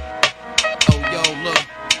 Oh, yo, look.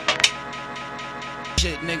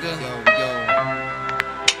 Shit, nigga. Yo.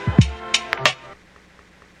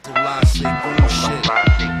 Velocity, bullshit.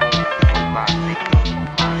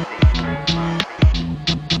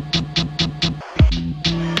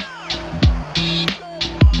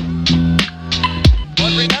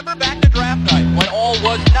 But remember back to draft night when all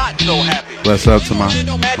was not so happy. Bless up to my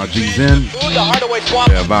G Zen.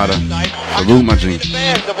 Yeah, Vada. Salute my G.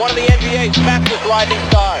 Fans of one of the NBA's fastest rising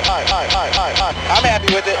stars. I'm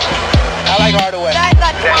happy with it. I like Hardaway. I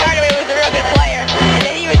thought Hardaway was a real good player, and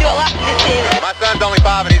then he would do a lot for this team. My son's only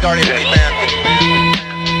 5 and he's already a big fan.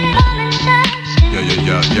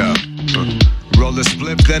 Yeah. Roll a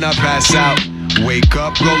split, then I pass out. Wake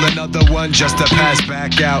up, roll another one just to pass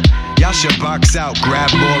back out. Y'all should box out,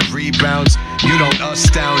 grab more rebounds. You don't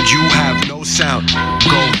astound, you have no sound.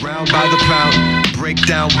 Go round by the pound, break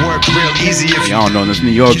down work real easy if y'all know this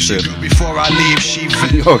New York shit. Before I leave, she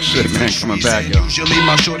New York shit, man, coming back, yo. Usually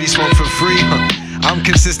my shorty smoke for free, I'm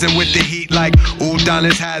consistent with the heat like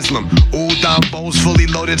Udonis Haslam. Udon bowls fully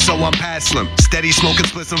loaded, so I'm past them. Steady smoking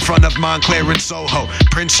splits in front of Montclair and Soho.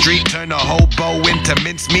 Prince Street turn a hobo into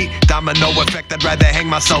mincemeat. Domino effect, I'd rather hang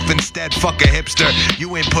myself instead. Fuck a hipster.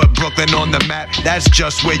 You ain't put Brooklyn on the map, that's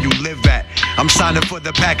just where you live at. I'm signing for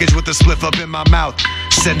the package with a spliff up in my mouth.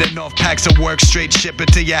 Sending off packs of work, straight ship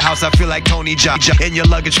it to your house. I feel like Tony Jaa. In your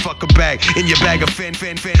luggage, fuck a bag. In your bag of fin.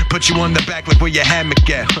 Put you on the back like where your hammock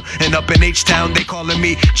at. And up in H-Town, they calling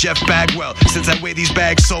me Jeff Bagwell. Since I wear these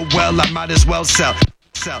bags so well, I might as well sell.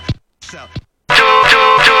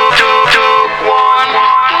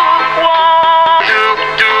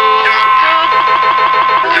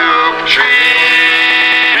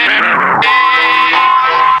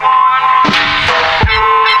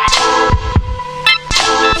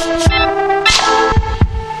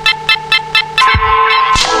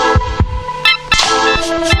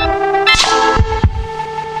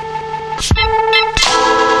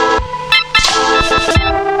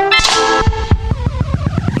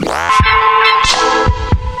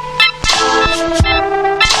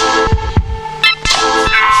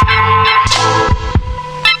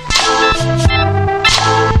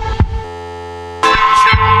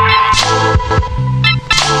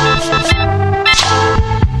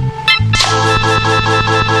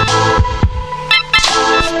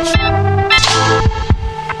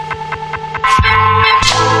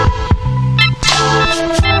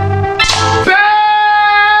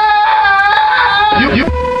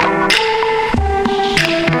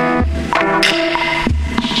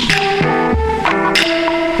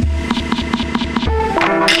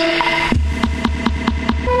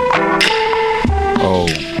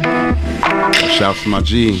 Shouts to my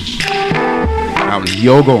G out in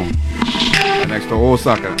Hyogo, next to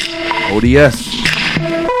Osaka. ODS.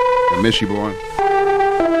 I miss you, boy.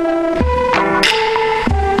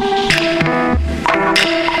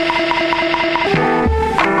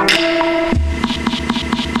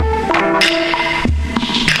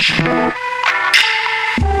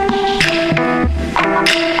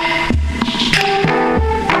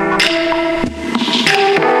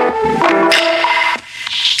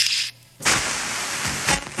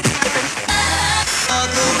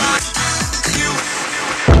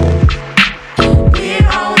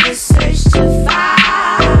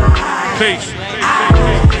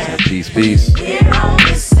 Peace.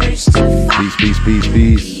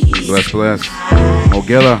 Peace. Bless.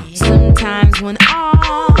 Mogilla. Sometimes when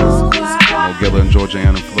Mogilla and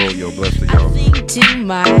Georgiana Flow, yo, bless to y'all. I think to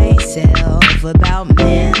myself about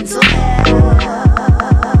mental health,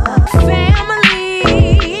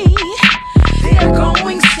 family, they're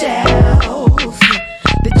going stealth.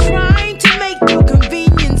 They're trying to make your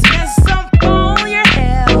convenience mess up all your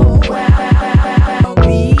health. Well,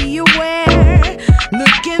 be aware.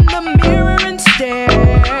 Look in the mirror and stare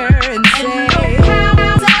and say,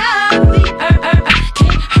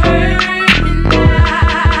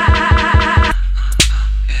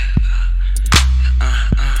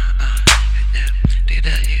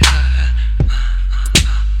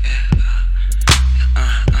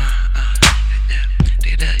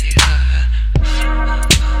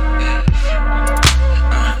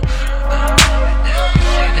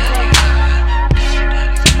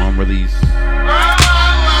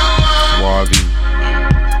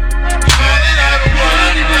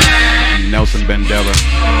 Nelson Bandela.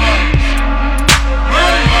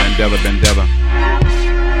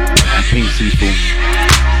 And Pink Seafood.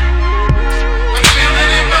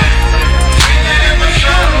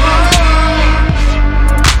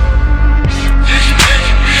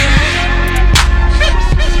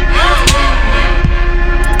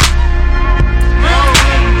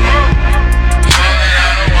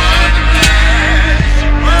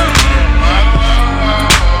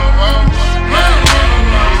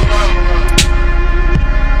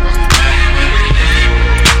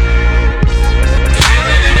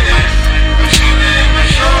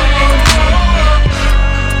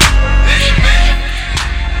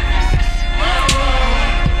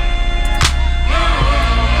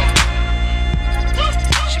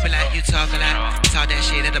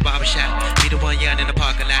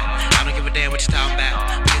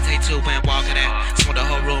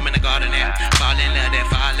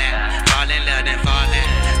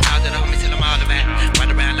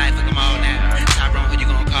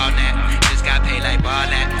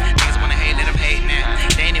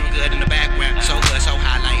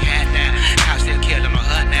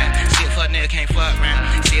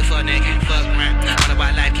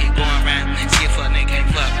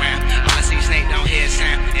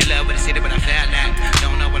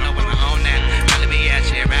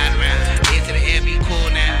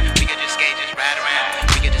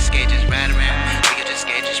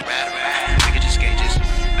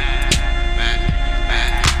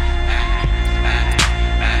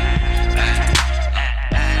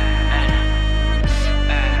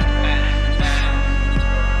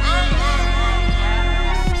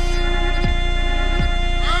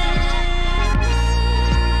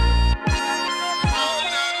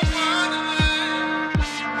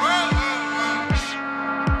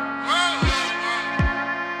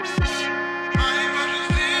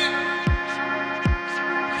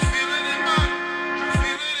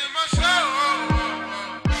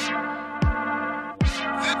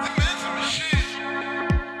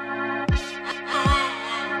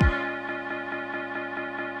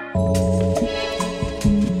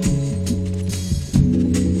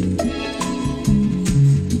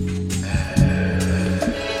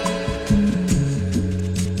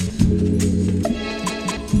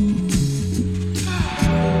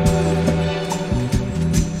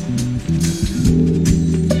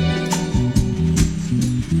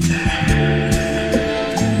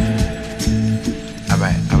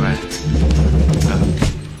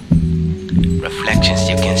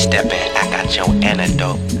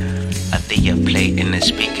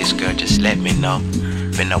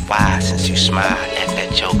 Been a while since you smiled and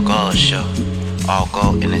let your guard show. All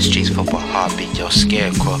gold in the streets for a heartbeat, your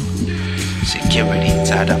scarecrow. Security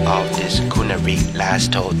tied to all this coonery. Lies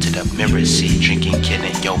told to the mirror, see. Drinking,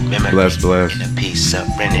 killing your memory. Bless. In a peace,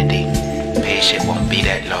 serenity. Patient won't be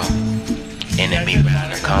that long. Enemy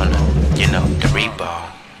round the corner, you know, the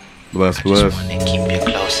rebound. Bless. I just wanna keep you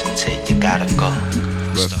close until you gotta go.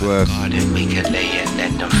 Bless. Garden, we can lay and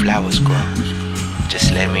let them flowers grow.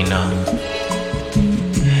 Just let me know.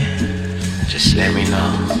 Just let me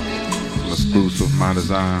know. Exclusive, my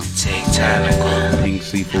design. Take time to go. Pink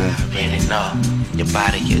Seafood. I already know. Your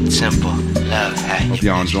body, your temple. Love how hope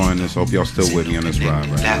y'all enjoying this. Hope y'all still with me on this ride,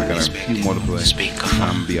 right? I got a few more to play.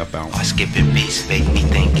 I'm be up out. Or skipping beats make me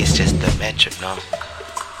think it's just a metronome.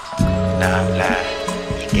 Nah, I'm lying.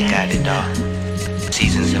 You got it all.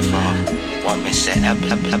 Seasons evolve. One miss set up.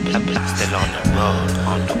 Still on the road,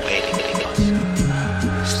 on the way to get yours.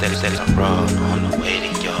 Still on the road, on the way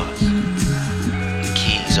to yours.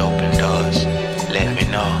 Keys open doors. Let me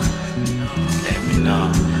know. Let me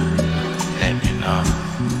know. Let me know.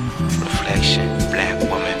 Reflection, black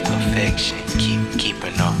woman, perfection.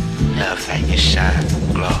 Keeping on. Love how you shine,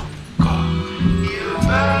 glow, go. Your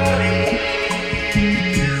body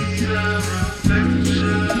is a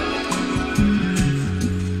reflection.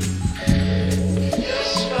 Your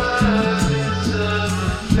smile is a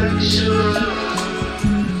reflection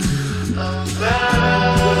of love.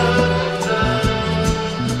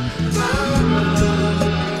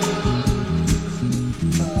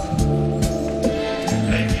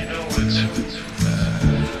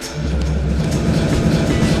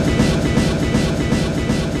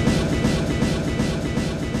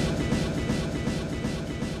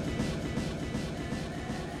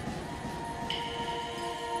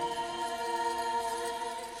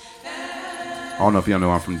 I don't know if y'all know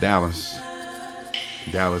I'm from Dallas.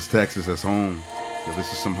 Dallas, Texas, that's home. So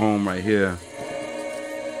this is some home right here.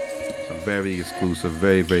 Some very exclusive,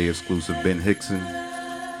 very, very exclusive Ben Hickson.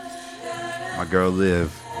 My girl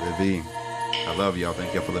Livy. I love y'all.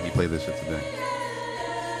 Thank y'all for letting me play this shit today.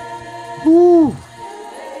 Woo!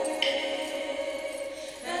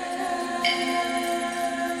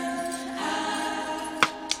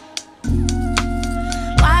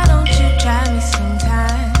 Why don't you try me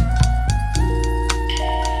sometime?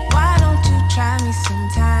 Why don't you try me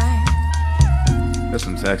sometime? That's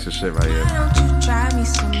some Texas shit right here. Why don't you try me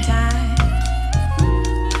sometime?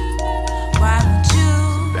 Why don't you?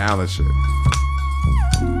 Dallas shit.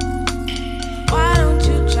 Why don't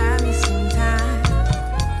you try me sometime?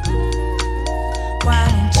 Why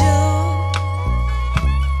don't you?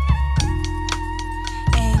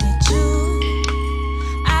 Ain't it true?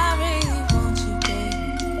 I really want you, baby.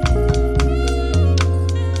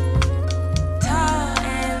 Tall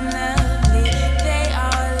and lovely, they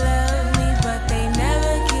all love me, but they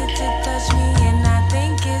never get to touch me. And I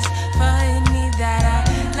think it's funny that I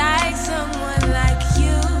like someone like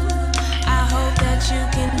you. I hope that you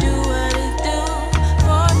can do what it do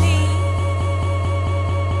for me.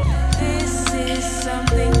 This is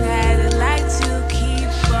something that I'd like to keep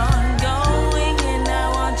on going, and I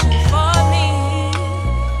want you for me.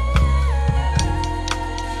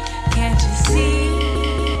 Can't you see?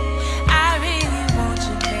 I really want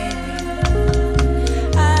you, baby.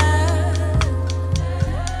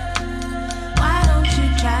 Why don't you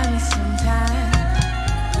try me sometime?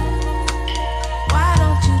 Why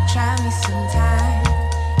don't you try me sometime?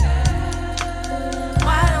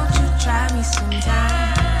 Why don't you try me sometime?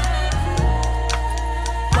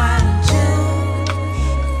 Why don't you?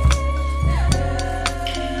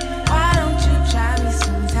 Why don't you try me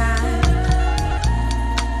sometime?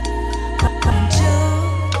 Why don't you?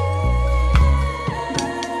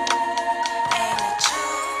 Ain't it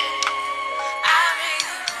true? I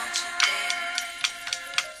really want you, baby.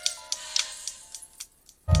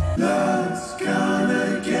 Love's gonna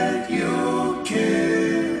get you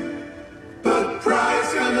killed, but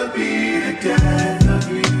pride's gonna be the death of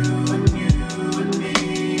you and you and me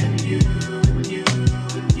and you and you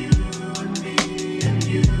and you and me and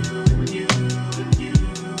you and you and you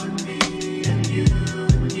and me and you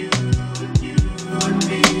and you and you and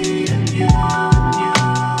me and you and you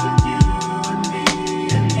and you and me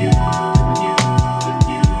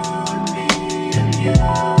and you and you and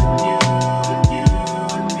you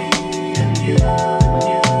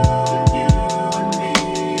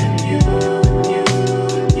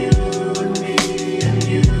and me and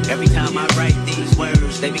you. Every time I write these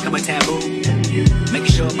words, they become a taboo.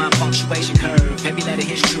 Making sure my punctuation curve, every letter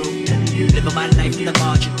is true. Living my life in the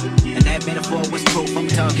margin, and that metaphor was proof. I'm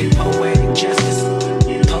talking poetic justice,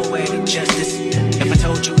 poetic justice. If I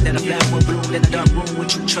told you that a flower bloomed in a dark room,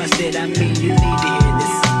 would you trust it? I mean, you need to hear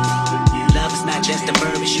this. Love is not just a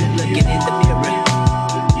verb, it's you looking in the mirror.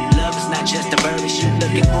 Love is not just a verb, it's you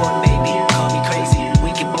looking for it, maybe. Call me crazy,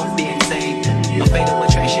 we can both be insane. A fatal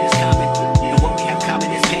attraction is common, and what we have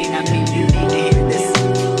common is pain. I mean, you need to hear this.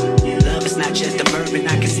 Love is not just a verb, and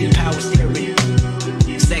I can see power steering.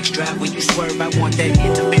 Sex drive when you swerve, I want that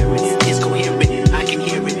interference. It's coherent, I can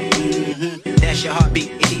hear it. That's your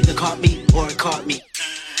heartbeat, it either caught me or it caught me.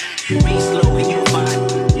 Read slow and you'll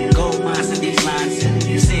find gold mines in these lines.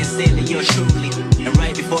 Sincerely, you're true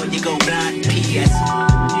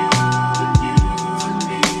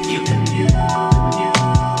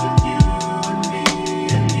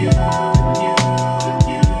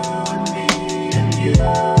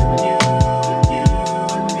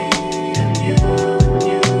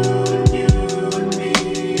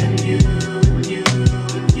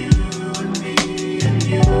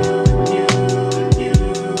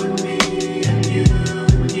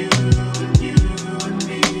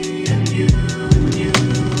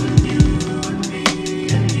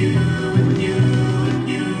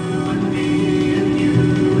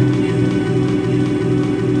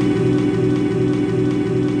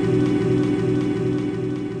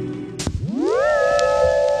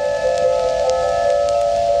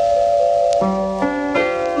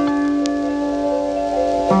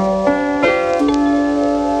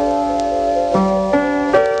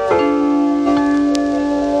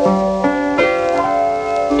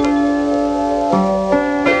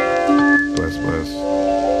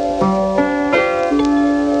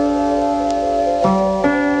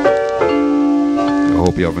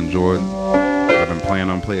y'all have enjoyed. I've been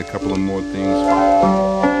planning on playing a couple of more things.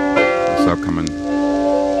 This upcoming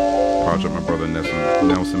project, my brother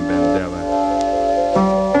Nelson Mandela.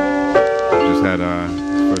 Just had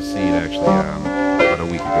his first seed actually about a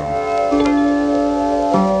week ago.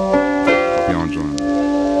 Hope y'all enjoying.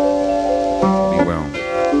 Be well.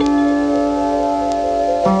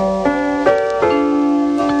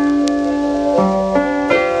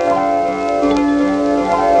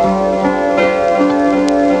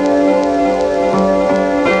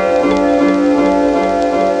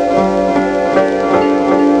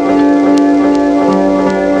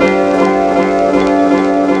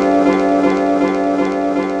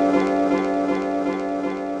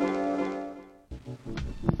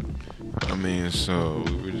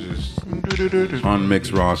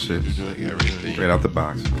 Unmixed raw shit. Straight out the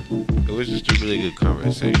box. It was just a really good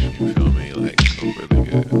conversation, you feel me? Like a really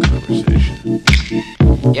good conversation.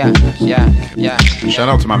 Yeah. Shout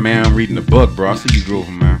out to my man reading the book, bro. I see you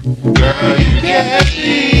grooving, man. Girl, you get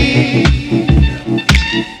me.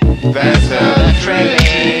 That's how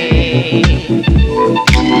trippy.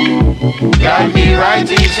 Got me right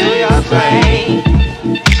into your flame.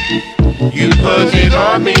 You put it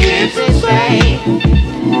on me, it's insane.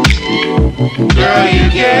 Girl, you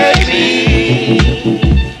get me.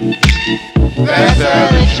 That's how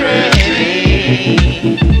trippy.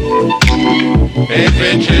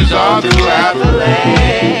 Adventures all throughout the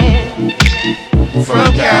land.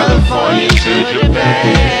 From California to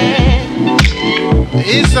Japan.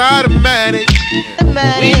 It's automatic.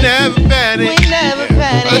 We never panic.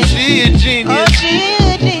 But she a genius.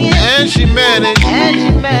 And she managed.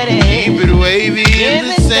 Keep it wavy in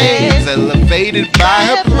the sands. Elevated by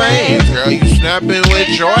her planes. Girl, you snapping with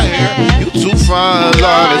your hair. You too fine, Lord,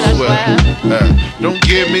 I swear. Don't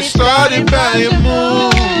get me started by your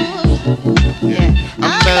moves.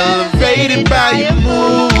 I'm elevated by your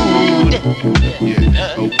mood. We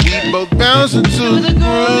both bouncing to the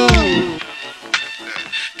groove.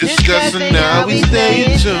 Discussing how we stay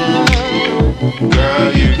in tune.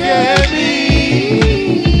 Girl, you get me.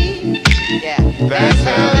 That's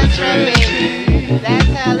hella trippy. That's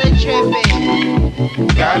hella trippy.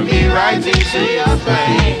 Got me right into your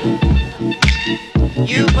flame.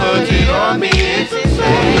 You put it on me, it's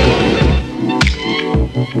insane.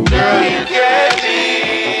 Girl, you get me.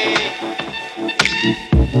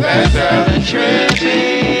 That's hella trippy.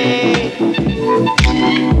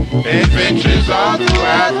 Adventures all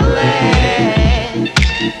throughout the land.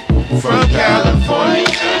 From California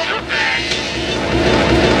to Japan.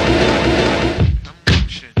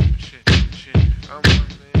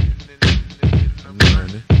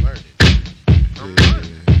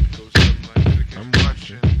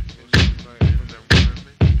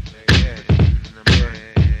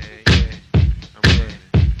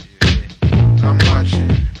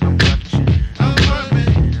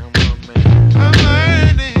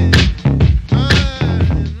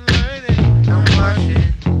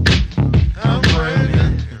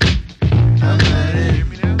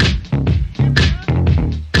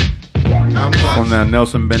 That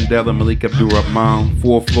Nelson Mandela, Malik Abdul Rahman,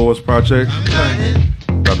 4 Floors project.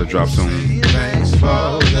 About to drop soon.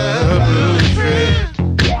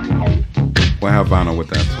 We'll have vinyl with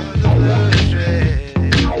that song.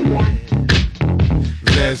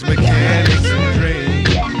 There's mechanics and dreams.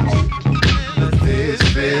 This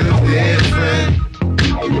feels different.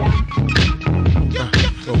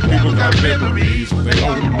 People got memories when they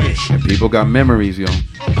on a mission. And people got memories, yo.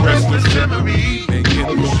 Restless memory, they get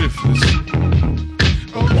them shiftless.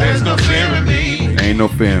 There's no fear in me. Ain't no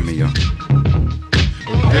fear in me, yo.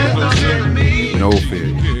 There's no fear in me. No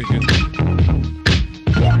fear.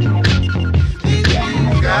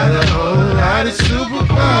 Got a whole lot of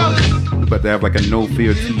superpowers. We about to have like a no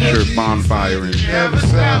fear t-shirt bonfire and never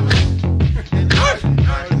sound.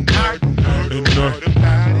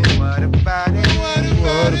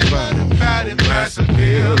 What about it? Mass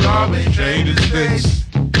appeal always changes face.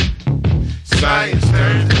 Science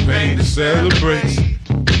turns to pain to celebrate.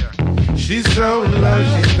 She's so in love,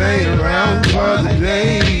 she stay around for the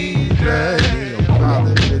danger.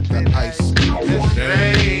 With the ice, it's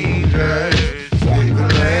dangerous. Stick the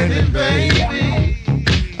landing, baby.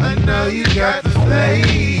 I know you got the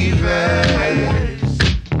flavors.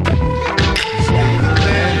 Stick the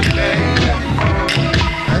landing, baby.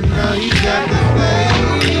 I know you got the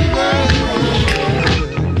flavors.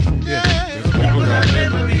 Yeah, cause people got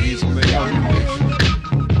memories when they on the mission.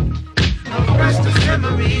 No rest of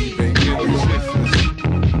memory. They get the shiftless.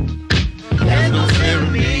 There's no fear in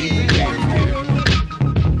me.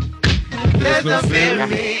 There's no fear in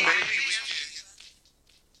me.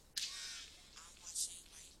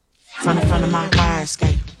 Front of my body. fire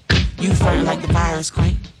escape. You flirting like the virus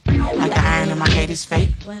queen, like the iron in my gate is fake.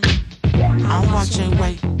 I'm watching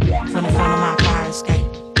weight from the front of my fire escape.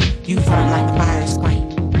 You flirting like the virus queen,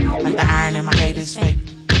 like the iron in my gate is fake.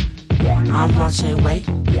 I'm watching weight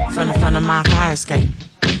from the front of my fire escape.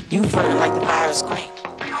 You flirting like the virus queen,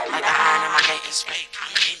 like the iron in my gate is fake.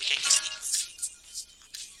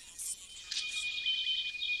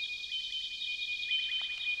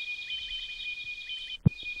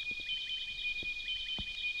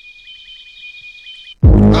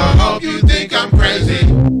 I hope you think I'm crazy.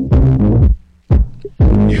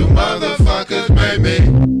 You motherfuckers made me.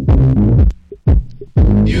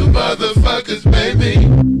 You motherfuckers made me.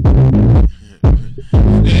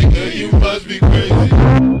 Nigga, you must be crazy.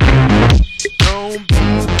 Don't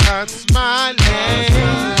be caught smiling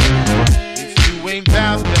if you ain't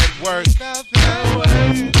bout that work.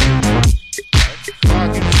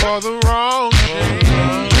 Fucking for the wrong shit.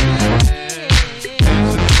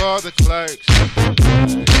 Answer for the clerks.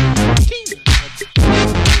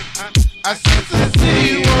 I sense to see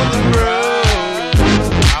you on the road,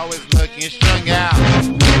 always looking strung out.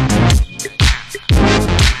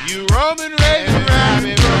 You roaming, raving,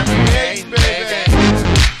 rhyming, broken hating, baby.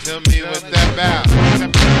 Tell me what that about.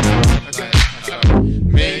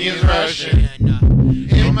 Millions rushing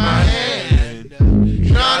in my hand,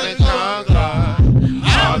 trying to conquer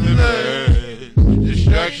all the land.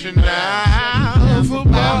 Destruction now for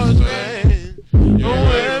boss man. Oh,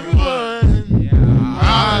 everyone.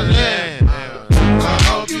 I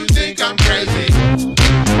hope you think I'm crazy.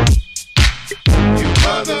 You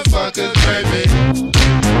motherfuckers made me.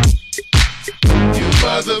 You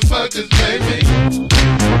motherfuckers made me.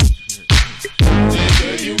 Nigga,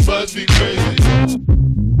 you must be crazy.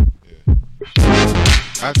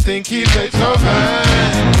 I think he played so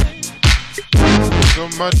high. So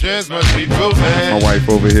much ass must be moving. My wife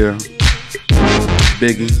over here,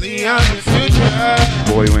 Biggie, Leon the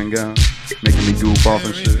future. Boy Wingo, making me goof off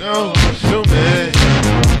and shit. No, assuming.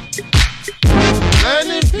 Let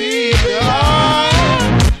it be the heart.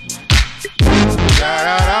 Shout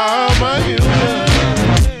out all my humans.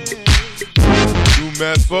 You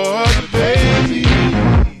meant for the baby.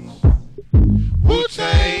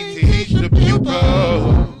 Wu-Tang teach the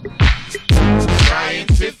pupil.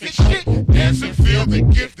 Scientific shit. Dance and feel the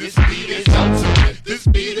gift. This beat is ultimate. This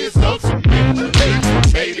beat is ultimate.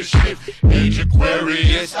 Made a shift. Age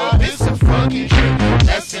Aquarius. Oh, it's a fucking trip.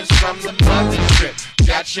 Lessons from the mothership.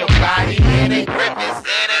 Got your body in it. Gripness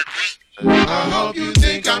in it. I hope you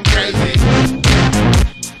think I'm crazy.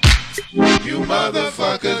 You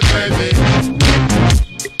motherfuckers made me.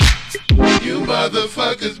 You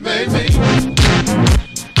motherfuckers made me.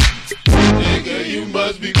 Nigga, you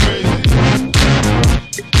must be crazy.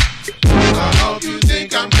 I hope you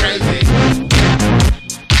think I'm crazy.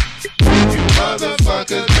 You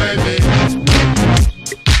motherfuckers made me.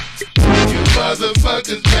 You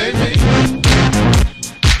motherfuckers made me.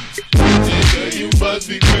 Nigga, you must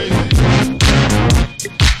be crazy.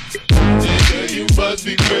 Nigga, you must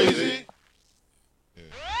be crazy.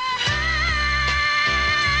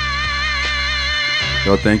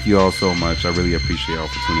 Yo, thank you all so much. I really appreciate y'all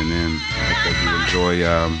for tuning in. I hope that you enjoy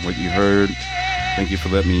what you heard. Thank you for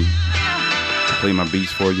letting me play my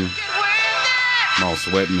beats for you. I'm all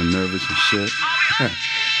sweating and nervous and shit.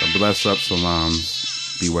 But bless up,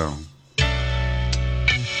 salams. Be well.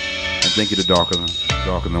 And thank you to Darker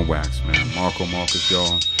Than Wax, man. Marcus,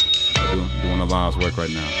 y'all. Doing a lot's work right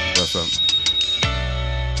now. Bless up.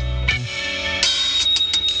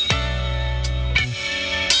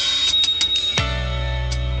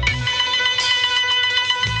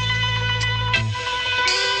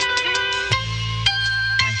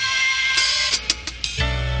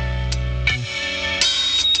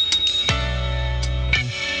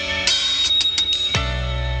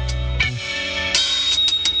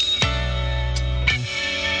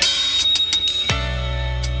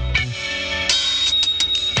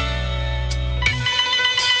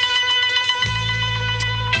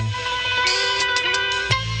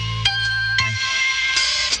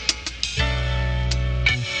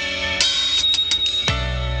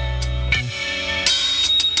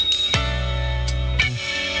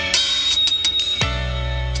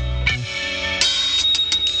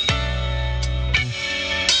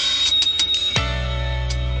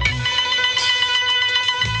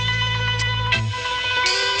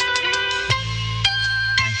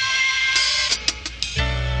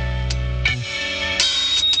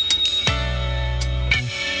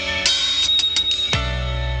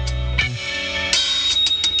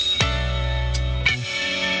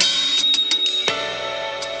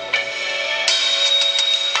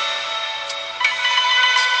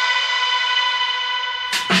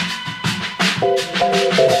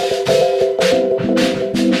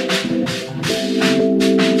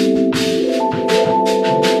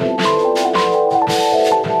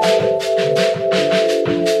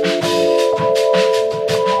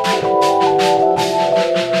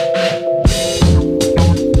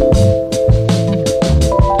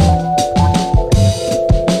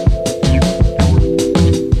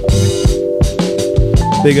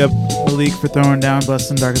 Big up Malik for throwing down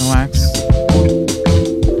Bustin' Dark in the Wax.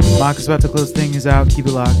 Mock is about to close things out. Keep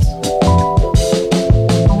it locked.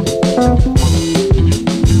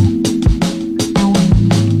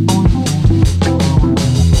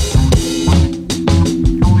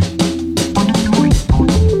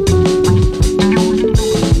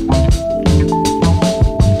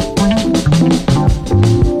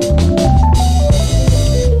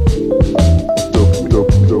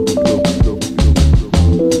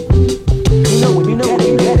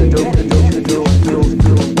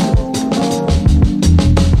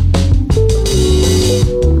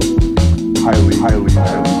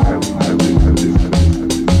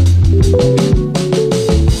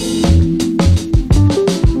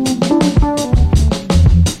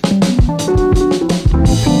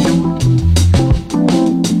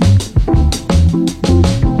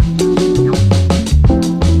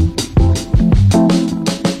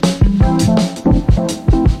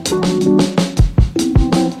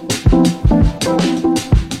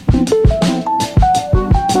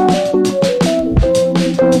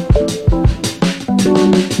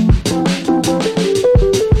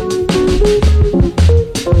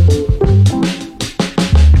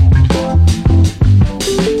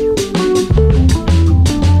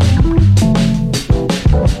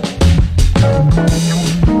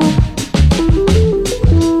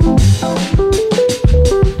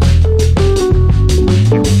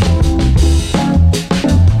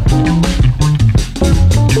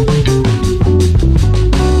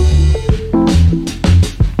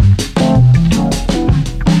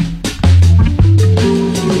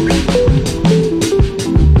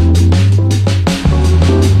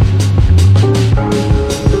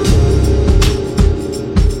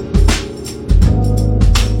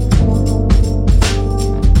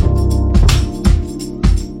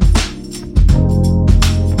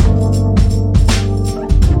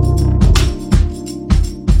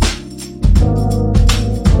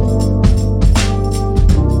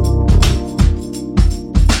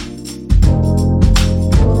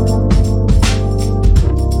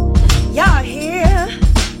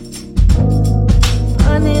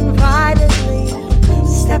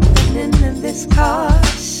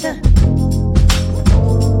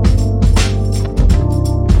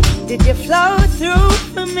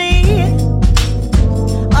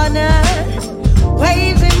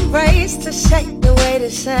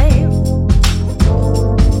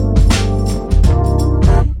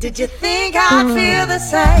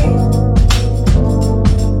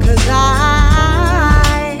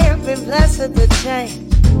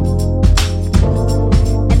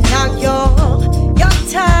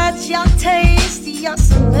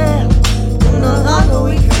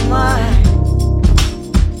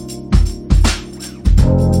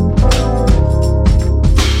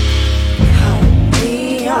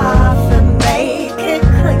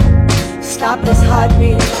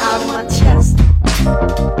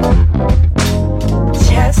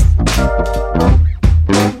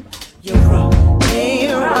 You roll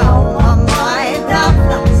me around my mind.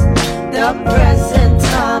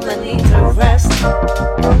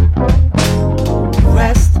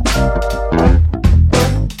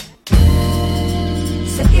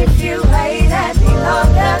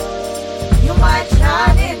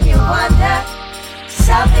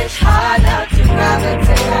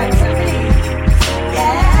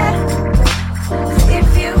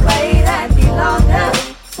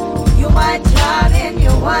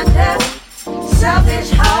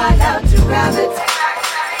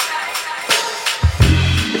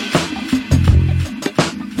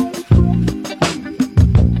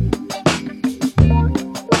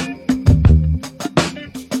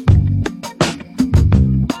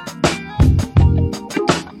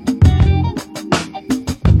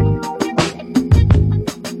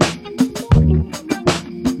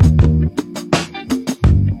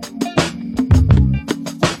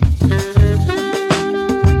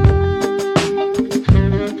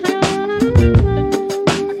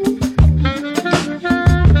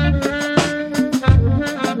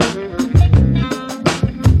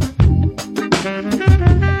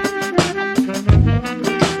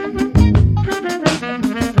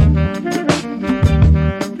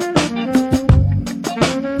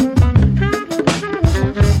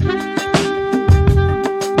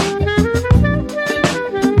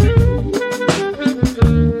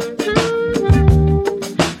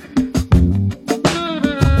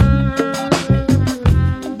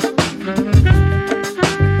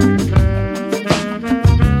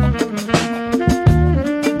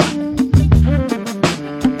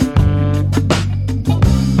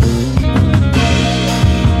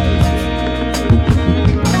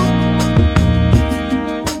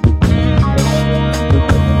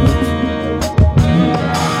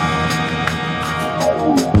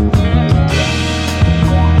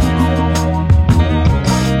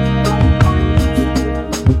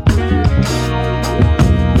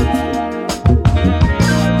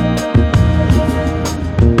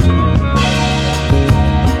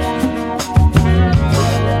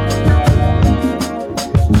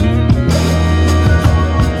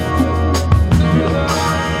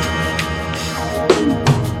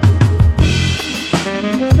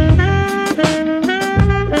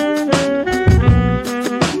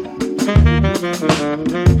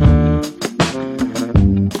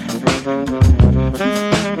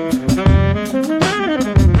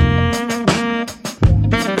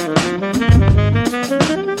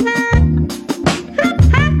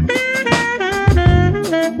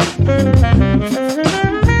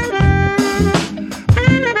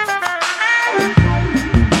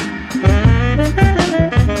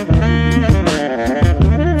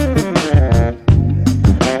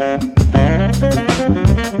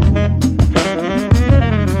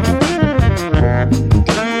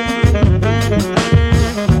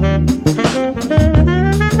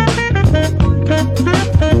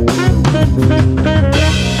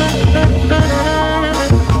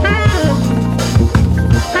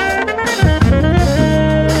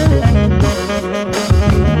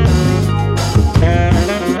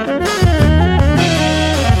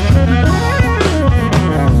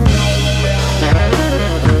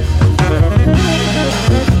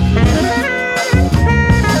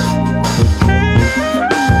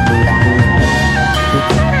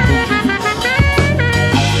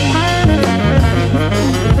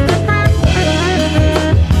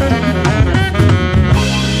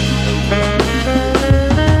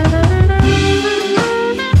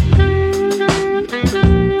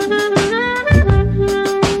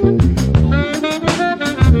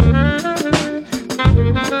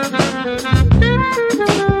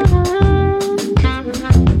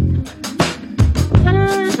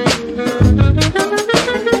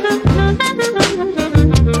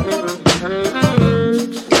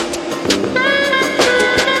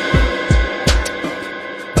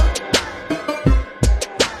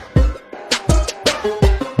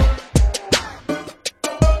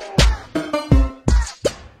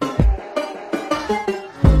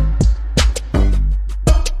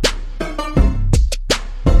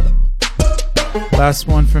 Last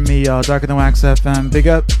one from me, y'all. Darker Than Wax FM. Big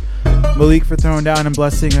up Malik for throwing down and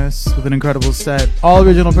blessing us with an incredible set. All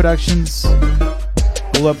original productions.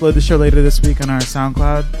 We'll upload the show later this week on our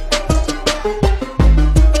SoundCloud.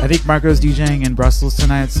 I think Marco's DJing in Brussels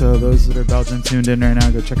tonight, so those that are Belgian tuned in right now,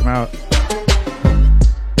 go check him out.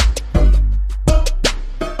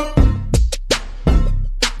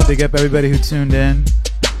 Big up everybody who tuned in.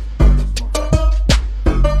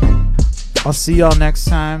 I'll see y'all next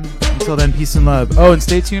time. Until then, peace and love. Oh, and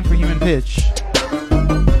stay tuned for Human Pitch.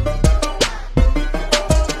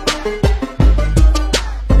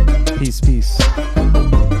 Peace, peace.